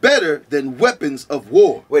is better than weapons of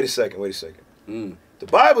war. Wait a second. The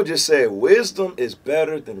Bible just said wisdom is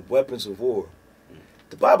better than weapons of war.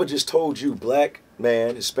 The Bible just told you, black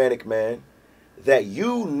man, Hispanic man, that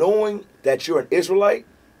you knowing that you're an Israelite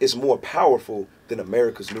is more powerful than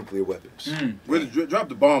America's nuclear weapons. Drop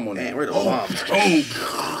the bomb on that. Where the bomb?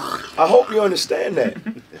 I hope you understand that.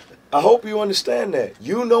 I hope you understand that.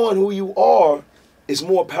 You knowing who you are is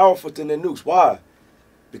more powerful than the nukes. Why?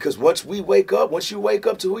 Because once you wake up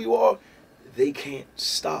to who you are, they can't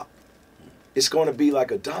stop. It's going to be like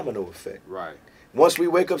a domino effect. Right. Once we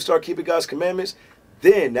wake up, start keeping God's commandments,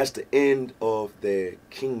 then that's the end of their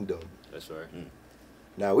kingdom. That's right.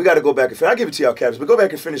 Now, we got to go back and finish. I'll give it to y'all, Captains, but go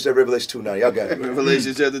back and finish that Revelation 2 now. Y'all got it.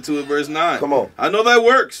 Revelation chapter 2 and verse 9. Come on. I know thy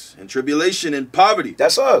works, and tribulation and poverty.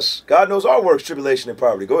 That's us. God knows our works, tribulation, and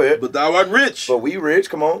poverty. Go ahead. But thou art rich. But we rich.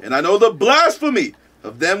 Come on. And I know the blasphemy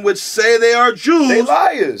of them which say they are Jews. They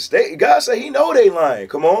liars. God said he know they lying.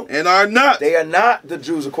 Come on. And are not. They are not the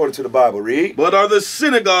Jews according to the Bible. Read. But are the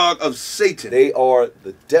synagogue of Satan. They are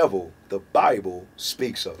the devil the Bible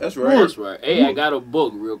speaks of. That's right. That's right. Hey, I got a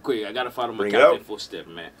book real quick. I got to follow my Bring it captain out. footstep,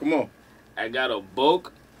 man. Come on. I got a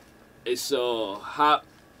book. It's how.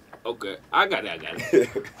 Okay, I got it.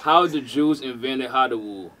 How the Jews invented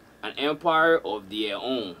Hollywood, an empire of their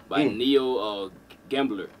own by Neil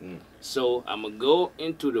Gambler. So I'm gonna go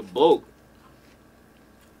into the book.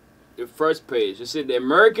 The first page. It said the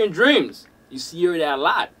American Dreams. You see that a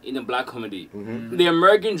lot in the black comedy. The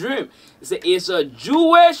American Dream. It's a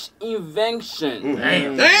Jewish invention.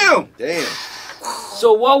 Damn.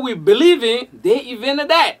 So what we believe in, they invented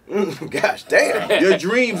that. Gosh, damn. Your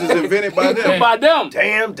dreams is invented by them. By them.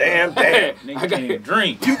 Damn. Nigga can't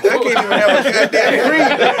drink. I can't even have a goddamn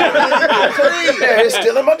dream. Yeah, it's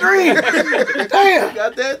still in my dream. Damn.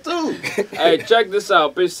 Got that too. Hey, check this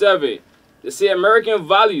out, page 7. They say American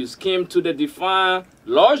values came to the define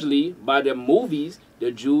largely by the movies the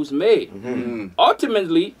Jews made.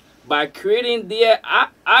 Ultimately, by creating their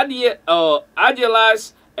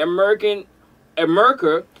idealized America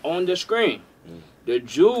on the screen. The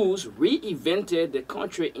Jews reinvented the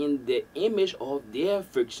country in the image of their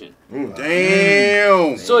fiction.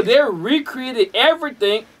 Damn. So they recreated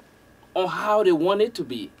everything on how they want it to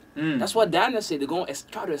be. That's what Daniel said. They're going to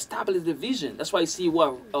try to establish the vision. That's why you see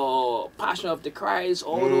what Passion of the Christ,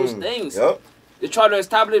 all those things. Yep. They try to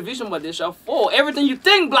establish a vision, but they shall fall. Everything you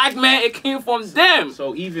think, black man, it came from them.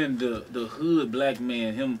 So even the hood black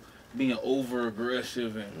man, him being over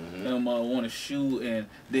aggressive and him want to shoot, and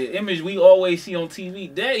the image we always see on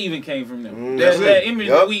TV, that even came from them. That image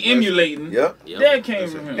that we emulating, that came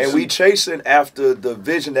from him. And we chasing after the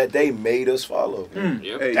vision that they made us follow.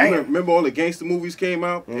 Hey, you remember all the gangster movies came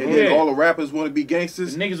out, and then all the rappers want to be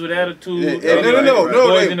gangsters. Niggas with attitude.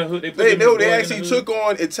 No. They actually took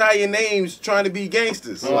on Italian names trying to be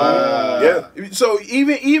gangsters. So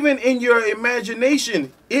even in your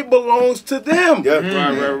imagination, it belongs to them.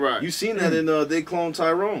 Right. You seen that in They Clone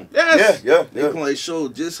Tyrone. Yes. They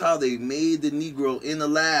showed just how they made the Negro in the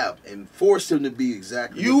lab and forced him to be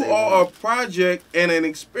exactly You what they are wanted. a project and an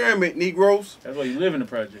experiment, Negroes. That's why you live in the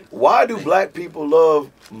project. Why do black people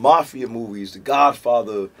love mafia movies, The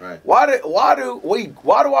Godfather? Right. Why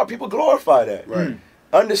do our people glorify that? Right.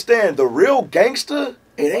 Understand, the real gangster,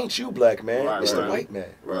 it ain't you, black man. It's the white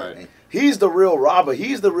man. Right. He's the real robber.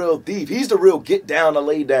 He's the real thief. He's the real get down to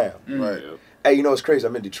lay down. Right. Hey, you know it's crazy.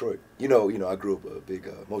 I'm in Detroit. You know, I grew up a big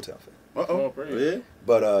Motown fan. Yeah.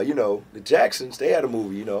 But the Jacksons, they had a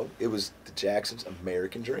movie. It was the Jacksons'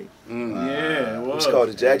 American Dream. Yeah, It was called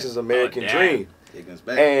the Jacksons' American Dream. Taking us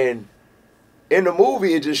back. And in the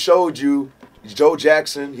movie, it just showed you Joe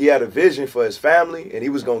Jackson. He had a vision for his family, and he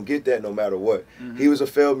was gonna get that no matter what. He was a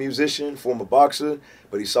failed musician, former boxer,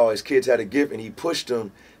 but he saw his kids had a gift, and he pushed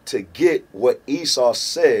them to get what Esau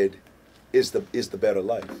said is the better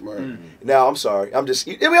life. Right. Now, I'm sorry. We on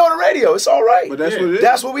the radio. It's all right. But that's what it is.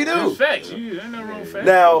 That's what we do. That's facts. Ain't no wrong facts.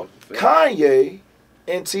 Now, Kanye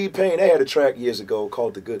and T-Pain, they had a track years ago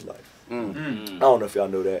called The Good Life. I don't know if y'all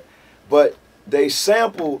know that. But they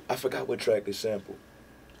sampled, I forgot what track they sampled.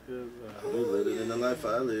 Living in the life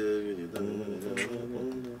I live.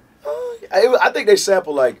 I think they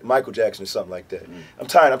sampled like Michael Jackson or something like that. I'm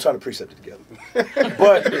trying to precept it together.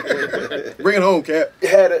 But Bring it home, Cap.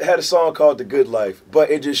 it had a song called The Good Life.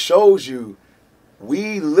 But it just shows you,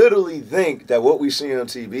 we literally think that what we see on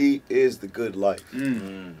TV is the good life.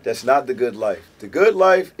 That's not the good life. The good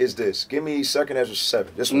life is this. Give me 2nd Ezra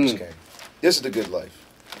 7. This one just came. This is the good life.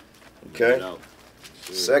 Okay?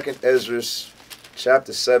 2nd Ezra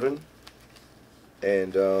chapter 7.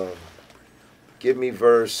 And give me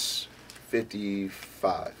verse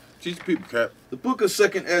 55. Teach the people, Cap. The book of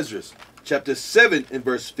 2nd Ezra, chapter 7 and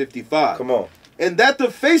verse 55. Come on. And that the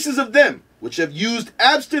faces of them which have used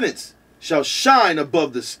abstinence shall shine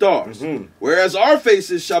above the stars, whereas our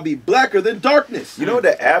faces shall be blacker than darkness. You know what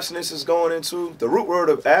that abstinence is going into? The root word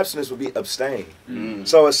of abstinence would be abstain.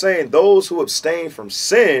 So it's saying those who abstain from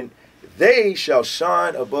sin, they shall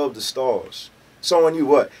shine above the stars. So on you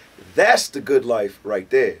what? That's the good life right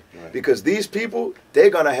there. Right. Because these people, they're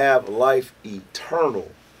going to have life eternal.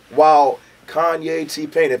 While Kanye,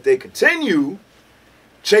 T-Pain, if they continue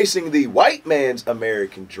chasing the white man's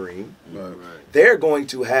American dream, they're going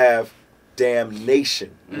to have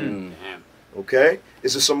damnation. Okay?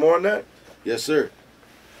 Is there some more on that? Yes, sir.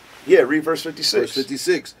 Yeah, read verse 56. Verse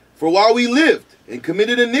 56. For while we lived and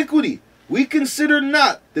committed iniquity, we considered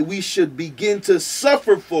not that we should begin to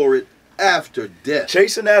suffer for it after death.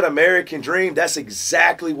 Chasing that American dream, that's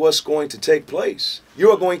exactly what's going to take place.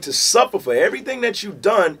 You are going to suffer for everything that you've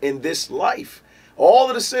done in this life. All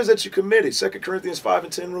of the sins that you committed. 2 Corinthians 5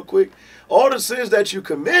 and 10 real quick. All the sins that you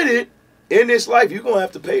committed in this life, you're going to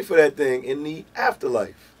have to pay for that thing in the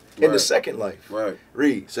afterlife. In the second life. Right.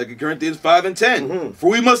 Read. 2 Corinthians 5 and 10.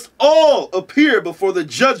 For we must all appear before the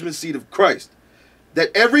judgment seat of Christ,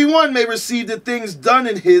 that everyone may receive the things done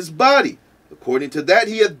in his body, according to that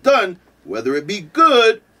he hath done, whether it be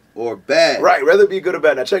good or bad. Right, whether it be good or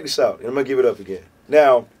bad. Now check this out, and I'm going to give it up again.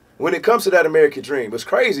 Now, when it comes to that American dream, what's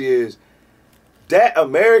crazy is that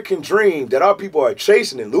American dream that our people are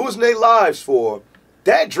chasing and losing their lives for,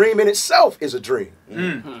 that dream in itself is a dream.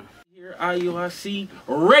 Here, IUIC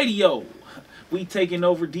Radio. We taking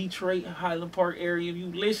over Detroit, Highland Park area. If you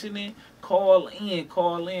listening, call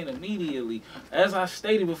in immediately. As I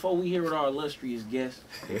stated before, we here with our illustrious guests,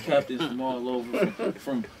 captains from all over,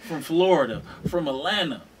 from Florida, from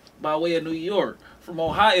Atlanta, by way of New York, from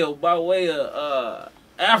Ohio, by way of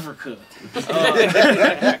Africa.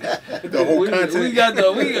 The whole continent. We got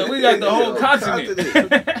the whole continent.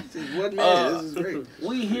 What man? This is great.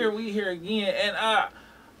 We here again, and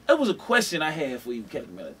that was a question I had for you,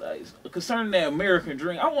 Captain Malachi, concerning that American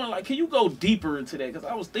dream. I want, like, can you go deeper into that? Because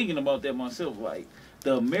I was thinking about that myself, like,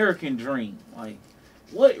 the American dream. Like,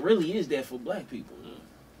 what really is that for black people?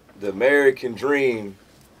 The American dream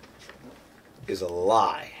is a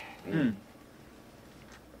lie.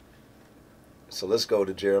 So let's go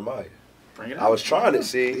to Jeremiah. Bring it I out. was trying to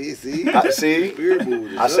see. See? See?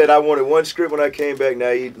 I said I wanted one script when I came back.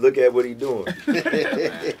 Now you look at what he's doing.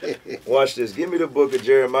 Watch this. Give me the book of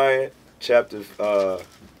Jeremiah, chapter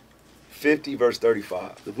 50, verse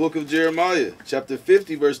 35. The book of Jeremiah, chapter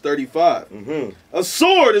 50, verse 35. A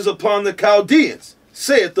sword is upon the Chaldeans,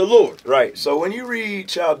 saith the Lord. Right. So when you read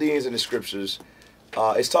Chaldeans in the scriptures,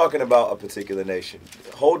 it's talking about a particular nation.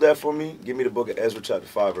 Hold that for me. Give me the book of Ezra, chapter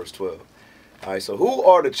 5, verse 12. All right, so who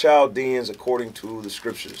are the Chaldeans according to the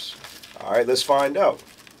scriptures? All right, let's find out.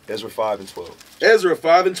 Ezra 5 and 12. Ezra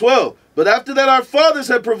 5 and 12. But after that our fathers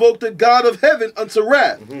had provoked the God of heaven unto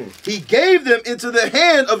wrath, he gave them into the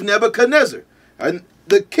hand of Nebuchadnezzar, and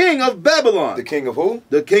the king of Babylon. The king of who?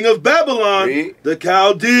 The king of Babylon, Read. the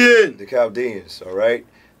Chaldean. The Chaldeans, all right?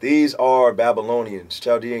 These are Babylonians,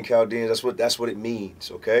 Chaldeans. That's what it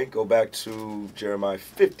means, okay? Go back to Jeremiah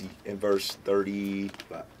 50 and verse 35.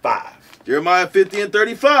 Jeremiah 50 and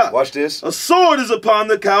 35. Watch this. A sword is upon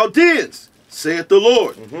the Chaldeans, saith the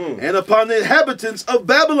Lord, and upon the inhabitants of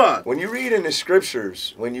Babylon. When you read in the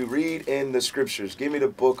scriptures, give me the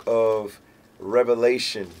book of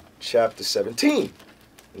Revelation, chapter 17,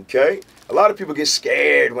 okay? A lot of people get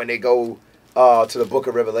scared when they go to the book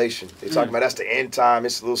of Revelation. They talk about that's the end time.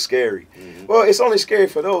 It's a little scary. Well, it's only scary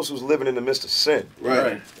for those who's living in the midst of sin.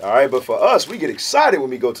 Right. All right. But for us, we get excited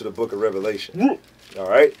when we go to the book of Revelation. All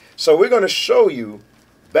right. So we're going to show you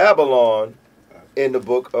Babylon in the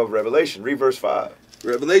book of Revelation. Read verse 5.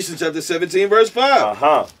 Revelation chapter 17, verse 5.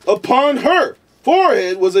 Uh-huh. Upon her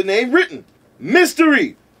forehead was a name written,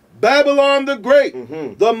 Mystery, Babylon the Great,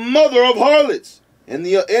 the mother of harlots,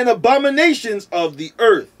 and abominations of the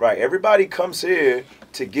earth. Right. Everybody comes here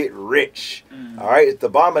to get rich. All right. It's the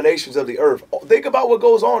abominations of the earth. Think about what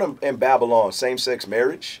goes on in Babylon. Same-sex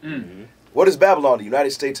marriage. What is Babylon? The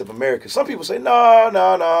United States of America. Some people say,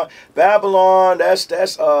 no. Babylon,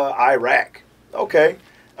 that's Iraq. Okay.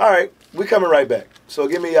 All right. We're coming right back. So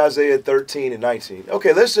give me Isaiah 13 and 19.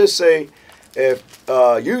 Okay. Let's just say if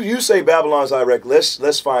you say Babylon's Iraq,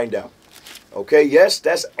 let's find out. Okay, yes,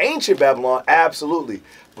 that's ancient Babylon, absolutely.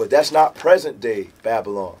 But that's not present day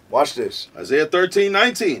Babylon. Watch this. Isaiah 13,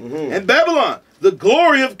 19. And Babylon, the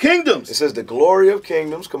glory of kingdoms. It says the glory of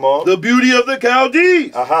kingdoms, come on. The beauty of the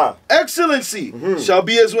Chaldees. Excellency shall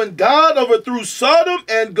be as when God overthrew Sodom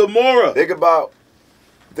and Gomorrah. Think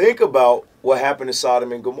about what happened to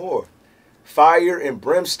Sodom and Gomorrah. Fire and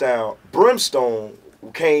brimstone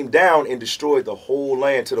came down and destroyed the whole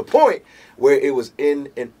land to the point where it was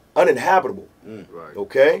uninhabitable. Right.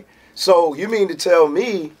 Okay? So you mean to tell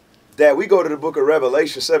me that we go to the book of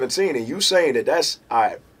Revelation 17 and you saying that's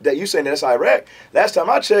Iraq? Last time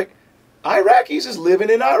I checked, Iraqis is living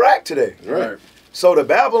in Iraq today. Right. So the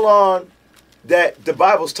Babylon that the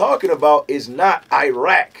Bible's talking about is not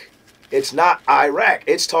Iraq. It's not Iraq.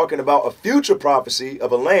 It's talking about a future prophecy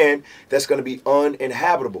of a land that's going to be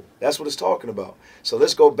uninhabitable. That's what it's talking about. So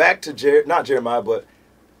let's go back to not Jeremiah, but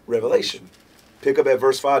Revelation. Pick up at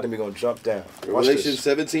verse 5, then we're going to jump down. Revelation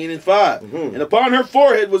 17 and 5. And upon her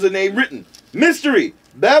forehead was a name written, Mystery,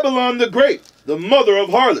 Babylon the Great, the mother of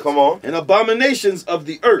harlots. Come on. And abominations of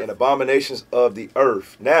the earth. And abominations of the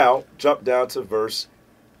earth. Now, jump down to verse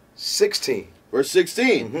 16. Verse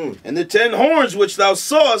 16. And the 10 horns which thou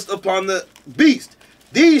sawest upon the beast,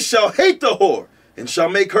 these shall hate the whore, and shall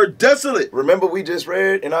make her desolate. Remember we just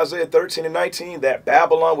read in Isaiah 13 and 19 that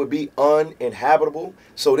Babylon would be uninhabitable.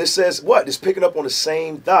 So this says what? It's picking up on the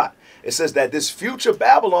same thought. It says that this future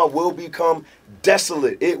Babylon will become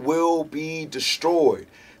desolate. It will be destroyed.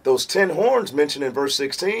 Those 10 horns mentioned in verse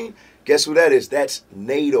 16, guess who that is? That's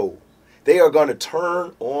NATO. They are going to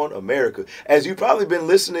turn on America. As you've probably been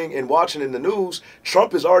listening and watching in the news,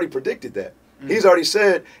 Trump has already predicted that. He's already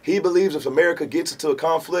said he believes if America gets into a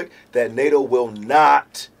conflict, that NATO will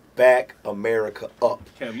not back America up.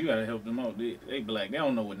 Kev, you got to help them out. They black. They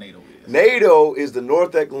don't know what NATO is. NATO is the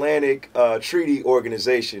North Atlantic Treaty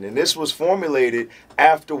Organization, and this was formulated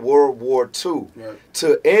after World War II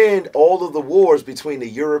to end all of the wars between the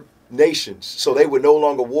Europe nations, so they would no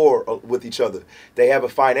longer war with each other. They have a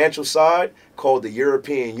financial side called the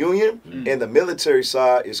European Union, and the military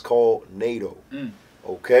side is called NATO.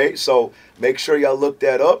 Okay, so make sure y'all look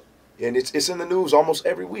that up, and it's in the news almost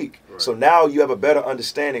every week. So now you have a better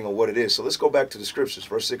understanding of what it is. So let's go back to the scriptures,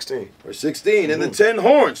 verse 16. Verse 16, and the 10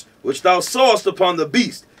 horns which thou sawest upon the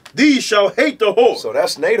beast, these shall hate the whore. So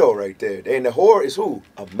that's NATO right there. And the whore is who?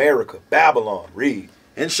 America, Babylon. Read.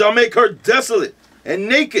 And shall make her desolate and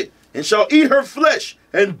naked, and shall eat her flesh,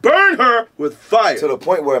 and burn her with fire. To the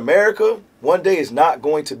point where America one day is not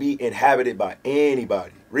going to be inhabited by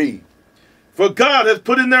anybody. Read. For God hath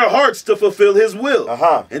put in their hearts to fulfill his will,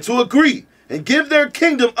 Uh-huh. and to agree, and give their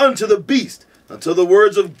kingdom unto the beast, until the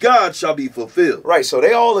words of God shall be fulfilled. Right, so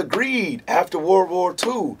they all agreed after World War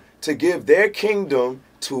II to give their kingdom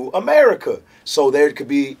to America, so there could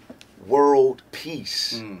be world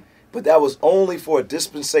peace. But that was only for a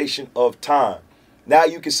dispensation of time. Now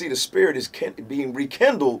you can see the spirit is being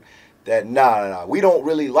rekindled that nah, we don't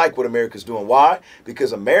really like what America's doing. Why?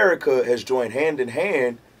 Because America has joined hand in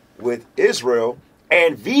hand with Israel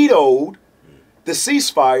and vetoed the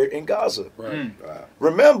ceasefire in Gaza. Right.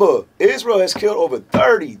 Remember, Israel has killed over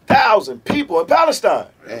 30,000 people in Palestine.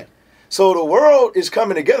 Man. So the world is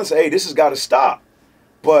coming together and say, hey, this has got to stop.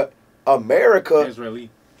 But America, Israeli.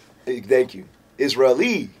 thank you,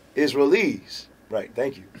 Israelis, right,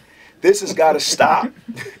 thank you. This has got to stop.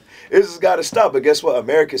 This has got to stop. But guess what?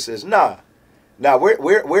 America says, nah. Now,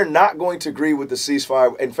 we're not going to agree with the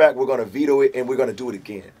ceasefire. In fact, we're going to veto it, and we're going to do it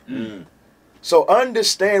again. So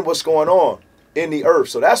understand what's going on in the earth.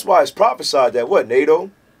 So that's why it's prophesied that what? NATO,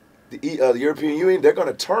 the European Union, they're going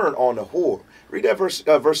to turn on the whore. Read that verse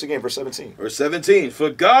again, verse 17. Verse 17. For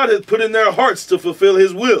God hath put in their hearts to fulfill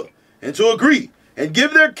his will, and to agree, and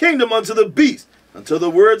give their kingdom unto the beast, until the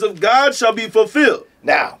words of God shall be fulfilled.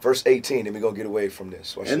 Now, verse 18, and we're going to get away from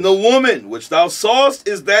this. Watch And this. the woman which thou sawest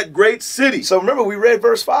is that great city. So remember, we read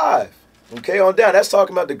verse 5. Okay, on down. That's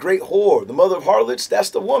talking about the great whore, the mother of harlots. That's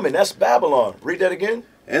the woman. That's Babylon. Read that again.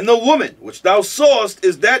 And the woman which thou sawest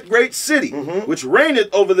is that great city, which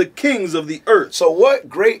reigneth over the kings of the earth. So what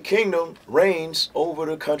great kingdom reigns over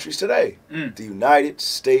the countries today? The United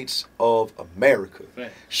States of America.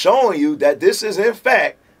 Right. Showing you that this is, in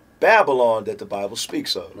fact, Babylon that the Bible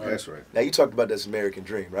speaks of. That's right. Now, you talked about this American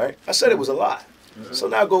dream, right? I said it was a lie. So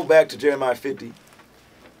now go back to Jeremiah 50.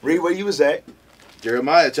 Read where you was at.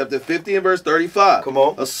 Jeremiah chapter 50 and verse 35. Come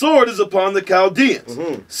on. A sword is upon the Chaldeans,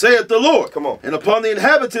 saith the Lord. Come on. And upon the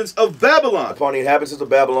inhabitants of Babylon, Upon the inhabitants of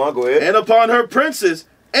Babylon, go ahead. and upon her princes,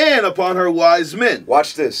 and upon her wise men.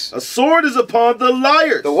 Watch this. A sword is upon the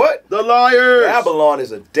liars. The what? The liars. Babylon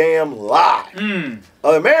is a damn lie. An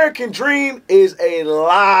American dream is a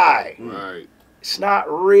lie. Right. It's not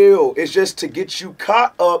real. It's just to get you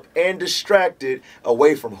caught up and distracted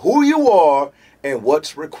away from who you are and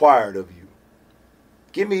what's required of you.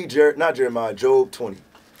 Give me, not Jeremiah, Job 20.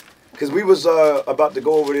 Because we was about to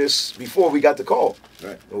go over this before we got the call.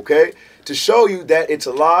 Right. Okay? To show you that it's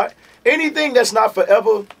a lie. Anything that's not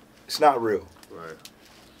forever, it's not real. Right.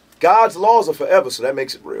 God's laws are forever, so that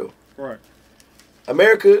makes it real. Right.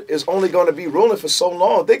 America is only going to be ruling for so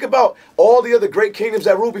long. Think about all the other great kingdoms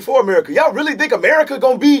that ruled before America. Y'all really think America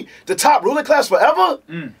going to be the top ruling class forever?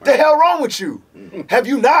 The hell wrong with you? Have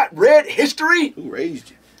you not read history? Who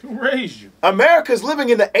raised you? Who raised you? America's living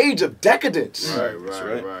in the age of decadence. Right. That's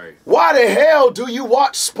Right. right. Right. Why the hell do you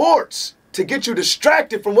watch sports? To get you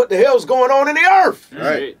distracted from what the hell's going on in the earth. That's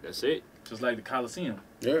Right. it. That's it. Just like the Coliseum.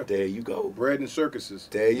 Yeah. There you go. Bread and circuses.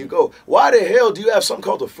 There you go. Why the hell do you have something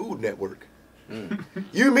called the Food Network?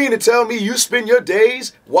 You mean to tell me you spend your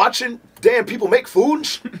days watching damn people make food?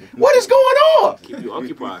 What is going on? Keep you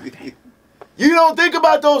occupied. You don't think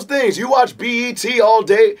about those things. You watch BET all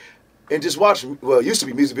day and just watch, well, it used to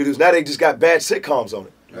be music videos. Now they just got bad sitcoms on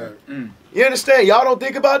it. Right. You understand? Y'all don't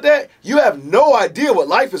think about that? You have no idea what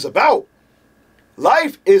life is about.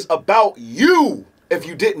 Life is about you, if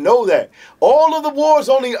you didn't know that. All of the wars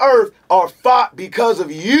on the earth are fought because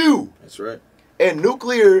of you. That's right. And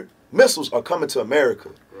nuclear missiles are coming to America.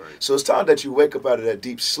 Right. So it's time that you wake up out of that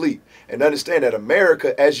deep sleep and understand that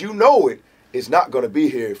America, as you know it, is not going to be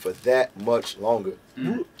here for that much longer.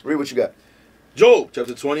 Read what you got. Job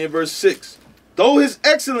chapter 20 and verse 6. Though his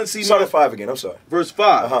excellency... Start at 5 again. I'm sorry. Verse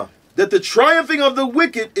 5. Uh-huh. That the triumphing of the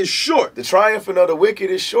wicked is short. The triumphing of the wicked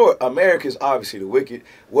is short. America is obviously the wicked.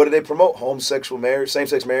 What do they promote? Homosexual marriage,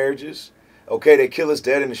 same-sex marriages. Okay, they kill us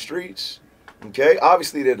dead in the streets. Okay,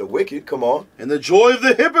 obviously they're the wicked. Come on. And the joy of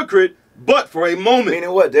the hypocrite, but for a moment.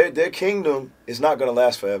 Meaning what? Their kingdom is not going to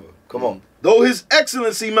last forever. Come on. Though his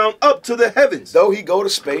excellency mount up to the heavens. Though he go to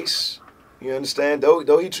space, you understand? Though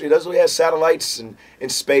he has satellites in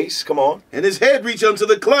space. Come on. And his head reach unto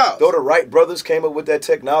the clouds. Though the Wright brothers came up with that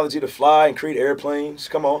technology to fly and create airplanes.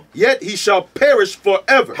 Come on. Yet he shall perish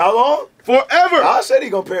forever. How long? Forever. I said he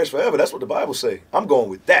gonna perish forever. That's what the Bible say. I'm going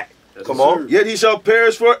with that. That's Come the on. truth. Yet he shall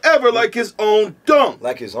perish forever like his own dung.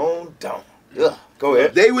 Like his own dung. Ugh. Go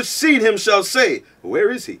ahead. They which seed him shall say, where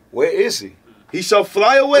is he? Where is he? He shall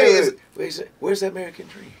fly away. Where's that American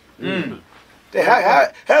dream?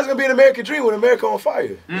 How's it gonna be an American dream when America on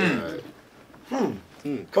fire? Come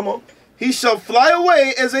on. He shall fly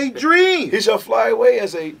away as a dream. He shall fly away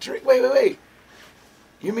as a dream. Wait.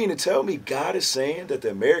 You mean to tell me God is saying that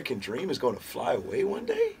the American dream is going to fly away one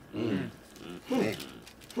day?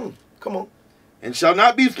 Come on. And shall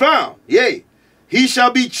not be found. Yea, he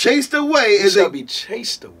shall be chased away. He shall be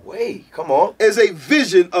chased away. Come on. As a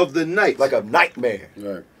vision of the night. Like a nightmare.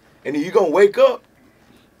 Right. And then you're going to wake up,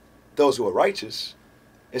 those who are righteous,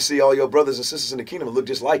 and see all your brothers and sisters in the kingdom look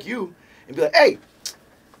just like you, and be like, hey,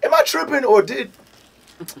 am I tripping or damn.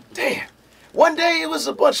 One day it was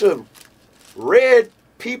a bunch of red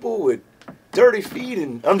people with dirty feet,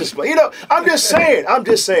 and I'm just saying,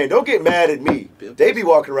 don't get mad at me. They be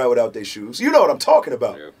walking around without their shoes. You know what I'm talking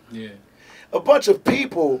about. Yeah. A bunch of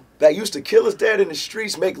people that used to kill us dead in the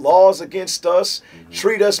streets, make laws against us,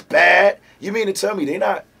 treat us bad. You mean to tell me they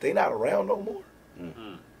not around no more?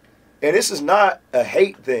 And this is not a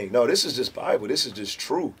hate thing. No, this is just Bible. This is just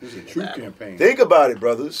true. This is a true campaign. Think about it,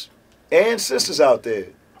 brothers and sisters out there.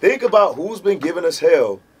 Think about who's been giving us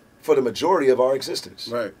hell for the majority of our existence.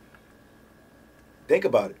 Right. Think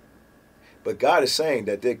about it. But God is saying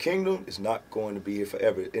that their kingdom is not going to be here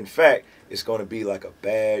forever. In fact, it's going to be like a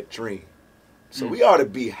bad dream. So we ought to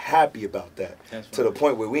be happy about that. To the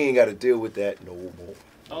point where we ain't got to deal with that no more.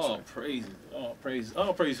 Oh, praise. All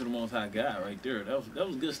praise to the Most High God right there. That was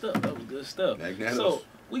good stuff. That was good stuff. So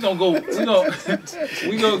we gonna go to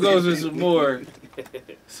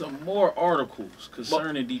some more articles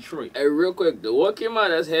concerning Detroit. Hey, real quick, the what came out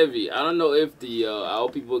that's heavy. I don't know if our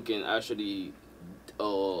people can actually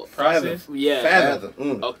process.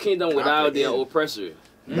 Fathom. A kingdom without their oppressor.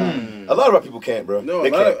 A lot of our people can't, bro. No,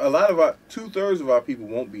 a lot of our 2/3 of our people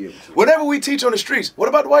won't be able to. Whenever we teach on the streets, what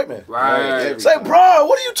about the white man? Right. Say, bro,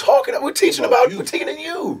 what are you talking about? We're teaching about you. We're teaching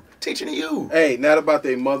you. Teaching to you. Hey, not about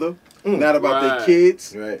their mother. Not about their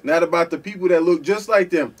kids. Right. Not about the people that look just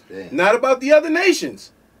like them. Not about the other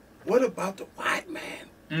nations. What about the white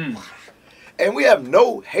man? And we have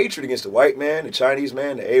no hatred against the white man, the Chinese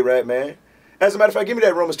man, the Arab man. As a matter of fact, give me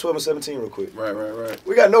that Romans 12:17 real quick. Right.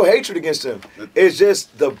 We got no hatred against them. It's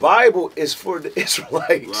just the Bible is for the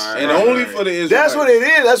Israelites. And only for the Israelites. That's what it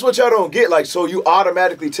is. That's what y'all don't get. Like, so you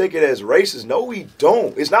automatically take it as racist. No, we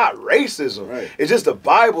don't. It's not racism. Right. It's just the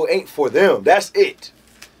Bible ain't for them. That's it.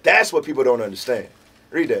 That's what people don't understand.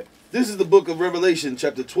 Read that. This is the book of Revelation,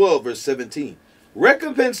 chapter 12, verse 17.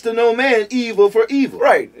 Recompense to no man evil for evil.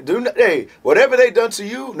 Right. Hey, whatever they done to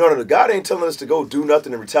you, no. God ain't telling us to go do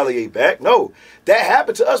nothing and retaliate back. No. That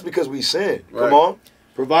happened to us because we sinned. Right. Come on.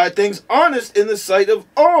 Provide things honest in the sight of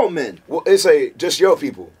all men. Well, it's just your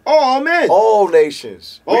people. All men. All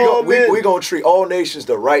nations. All men. We're going to treat all nations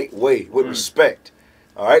the right way, with respect.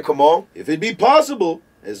 All right, come on. If it be possible,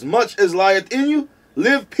 as much as lieth in you,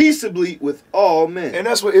 live peaceably with all men. And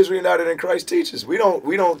that's what Israel United in Christ teaches. We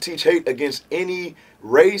don't teach hate against any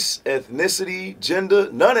race, ethnicity, gender,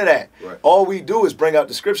 none of that. Right. All we do is bring out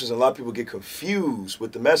the scriptures, and a lot of people get confused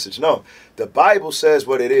with the message. No, the Bible says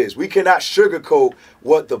what it is. We cannot sugarcoat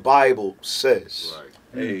what the Bible says. Right.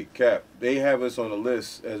 Hey, Cap, they have us on the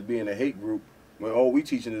list as being a hate group when all we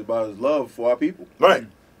teaching is about is love for our people. Right.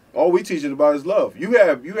 All we teaching about is love. You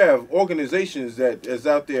have organizations that is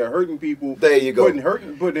out there hurting people. There you go.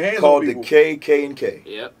 Putting hands Called on people. the KK&K.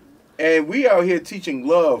 Yep. And we out here teaching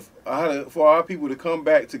love for our people to come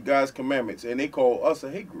back to God's commandments, and they call us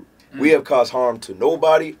a hate group. We have caused harm to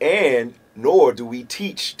nobody, and nor do we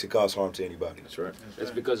teach to cause harm to anybody. That's right.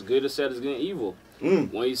 It's because good is said is against evil.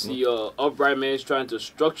 When you see upright man is trying to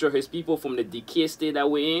structure his people from the decay state that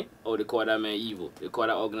we're in, they call that man evil. They call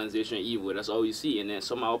that organization evil. That's all you see. And then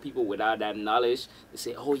somehow people without that knowledge, they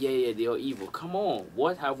say, oh, yeah, they are evil. Come on.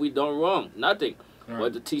 What have we done wrong? Nothing. Right.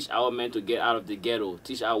 But to teach our men to get out of the ghetto,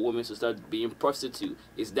 teach our women to start being prostitute.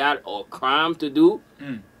 Is that a crime to do?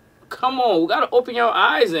 Come on, we gotta open your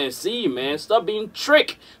eyes and see, man. Stop being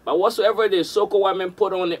tricked by whatsoever the so-called white men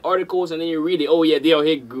put on the articles, and then you read it. Oh yeah, they are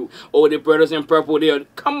hate group. Oh, the brothers in purple. They are.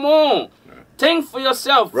 Come on, think for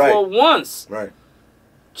yourself for once. Right.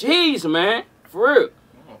 Jeez, man, for real.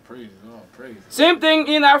 Oh, praise. Same thing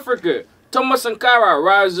in Africa. Thomas Sankara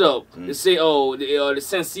rise up. They say, oh, they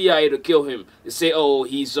sent CIA to kill him. They say, oh,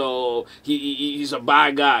 he's a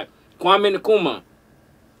bad guy. Kwame Nkrumah.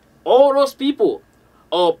 All those people.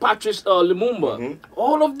 Patrice Lumumba,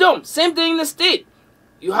 all of them, same thing in the state.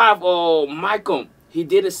 You have Malcolm, he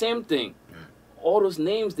did the same thing. All those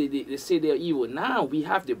names, they say they're evil. Now we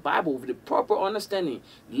have the Bible with the proper understanding,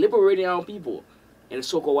 liberating our people. and the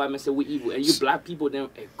so-called white man said we're evil, and you black people then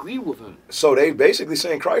agree with him. So they basically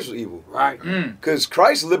saying Christ was evil. Right. Because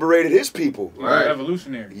Christ liberated his people. Right.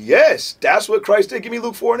 Revolutionary. Yes, that's what Christ did. Give me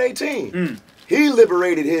Luke 4:18. He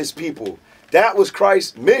liberated his people. That was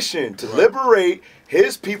Christ's mission, to liberate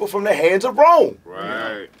his people from the hands of Rome.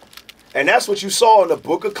 Right. And that's what you saw in the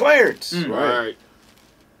book of Clarence. Right.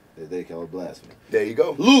 They call it blasphemy. There you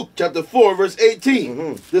go. Luke chapter 4, verse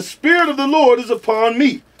 18. The Spirit of the Lord is upon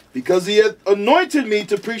me, because he hath anointed me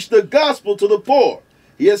to preach the gospel to the poor.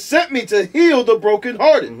 He has sent me to heal the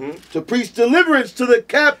brokenhearted, to preach deliverance to the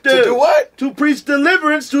captives. To do what? To preach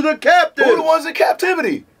deliverance to the captives. Who are the ones in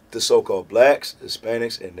captivity? The so-called blacks,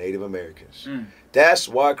 Hispanics, and Native Americans. That's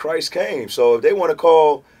why Christ came. So if they want to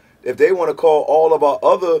call, all of our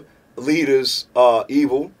other leaders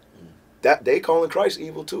evil, that they calling Christ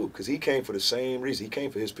evil too, because he came for the same reason. He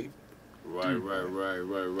came for his people. Right.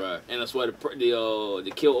 And that's why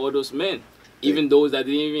they kill all those men. Even those that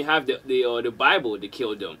didn't even have the Bible, they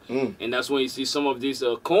killed them. And that's when you see some of these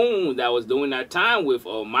coons that was doing that time with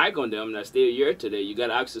Mike on them that still here today. You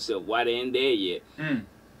gotta ask yourself why they ain't there yet.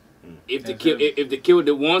 If they kill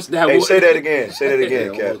the ones that say that again. Say that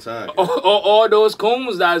again, Cap. All those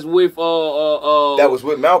coons that's with that was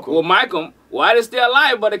with Malcolm. With Malcolm, why they still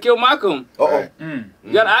alive but they kill Malcolm?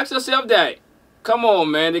 You gotta ask yourself that. Come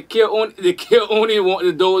on, man. They kill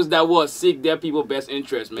only those that seek their people best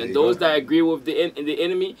interest, man. Those that agree with the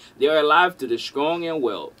enemy, they are alive to the strong and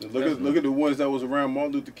well. Look at the ones that was around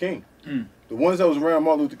Martin Luther King. The ones that was around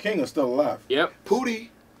Martin Luther King are still alive. Yep. Pootie.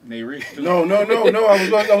 They rich. No. I was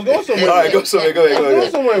going somewhere. All right, go somewhere. Go ahead. I was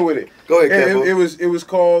going somewhere with it. Go ahead, Capo. It was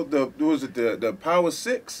called the Power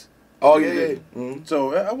Six. Oh yeah.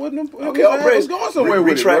 So I wasn't. Okay, I was going somewhere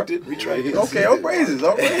with it. Retracted. Okay, all praises.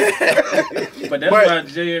 All praises. But that's why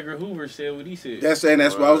J. Edgar Hoover said what he said. That's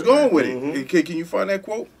why I was going with it. Can you find that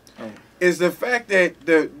quote? Is the fact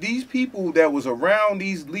that these people that was around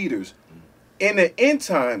these leaders in the end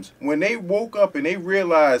times, when they woke up and they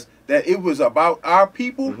realized that it was about our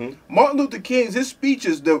people, Martin Luther King's, his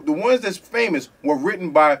speeches, the ones that's famous, were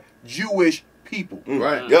written by Jewish people.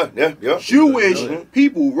 Right. Yeah. Jewish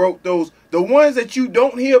people wrote those. The ones that you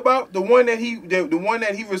don't hear about, the one that he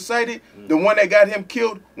recited, the one that got him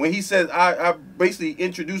killed when he says, I basically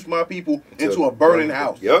introduced my people into a burning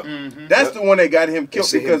house. That's the one that got him killed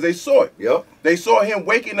because they saw it. They saw him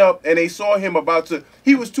waking up and they saw him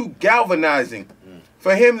he was too galvanizing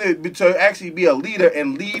for him to actually be a leader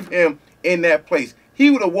and leave him in that place. He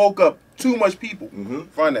would have woke up too much people.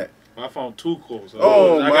 Find that. I found two quotes.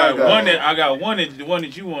 Oh, my God. I got one the one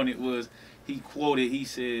that you wanted was he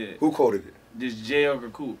said. Who quoted it? This J.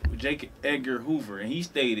 Edgar Hoover, and he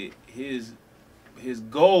stated his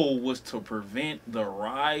goal was to prevent the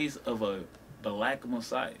rise of a black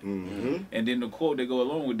Messiah. And then the quote that go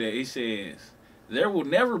along with that, it says, "There will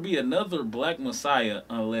never be another black Messiah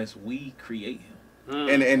unless we create him."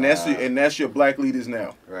 And that's your black leaders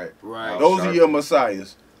now. Right. Those are your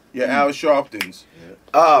messiahs. Your Al Sharptons.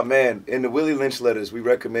 Man, in the Willie Lynch letters, we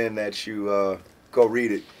recommend that you go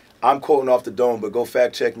read it. I'm quoting off the dome, but go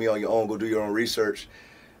fact check me on your own. Go do your own research.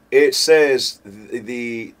 It says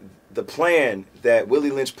the plan that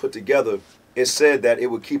Willie Lynch put together, it said that it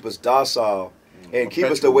would keep us docile and keep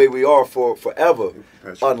us the way we are for forever,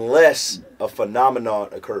 unless a phenomenon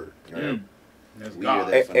occurred. We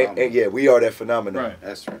are that phenomenon. And yeah, we are that phenomenon. Right.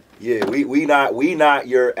 That's right. Yeah, we not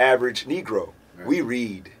your average Negro. Right.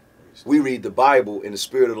 We read the Bible, and the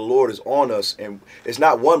Spirit of the Lord is on us, and it's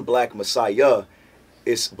not one black Messiah,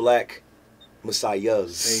 it's black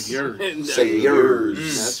Messiahs. Saviors.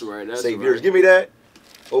 That's right. That's Saviors. right. Give me that.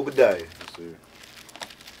 Obadiah.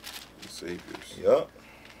 Saviors. Yup.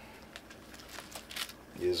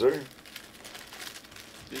 Yes, sir.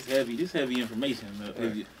 This heavy information.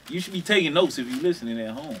 Right. You should be taking notes if you're listening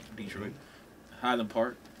at home, Detroit. Highland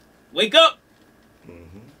Park. Wake up!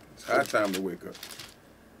 It's high time to wake up.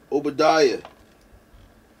 Obadiah.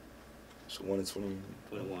 So 1 and 21.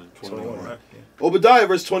 Right? Yeah. Obadiah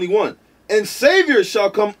verse 21. And Savior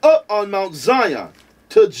shall come up on Mount Zion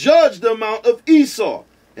to judge the mount of Esau,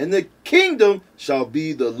 and the kingdom shall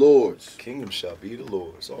be the Lord's. Kingdom shall be the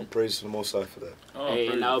Lord's. All praise to the Most High for that. Hey,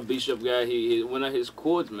 and our bishop guy, he one of his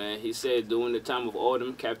quotes, man, he said during the time of all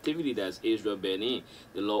them captivity that's Israel been in,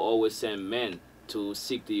 the Lord always sent men to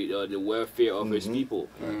seek the welfare of his people.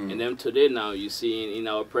 And then today now, you see in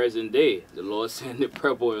our present day, the Lord sent the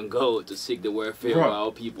purple and gold to seek the welfare of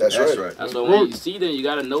our people. That's right. That's why when you see them, you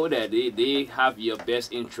got to know that they have your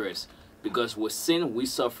best interest. Because with sin, we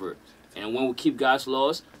suffer. And when we keep God's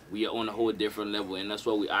laws, we are on a whole different level. And that's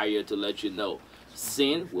why we are here to let you know.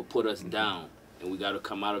 Sin will put us down. And we got to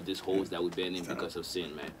come out of these holes that we've been in because of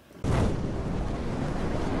sin, man.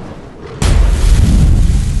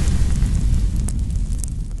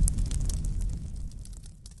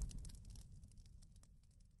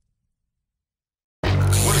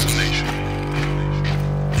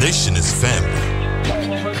 Nation is family.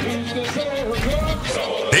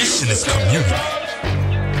 Nation is community.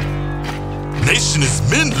 Nation is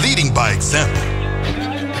men leading by example.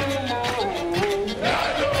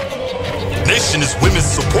 Nation is women's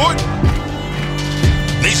support.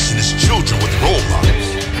 Nation is children with role models.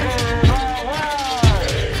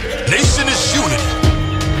 Nation is unity.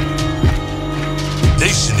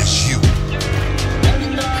 Nation is you.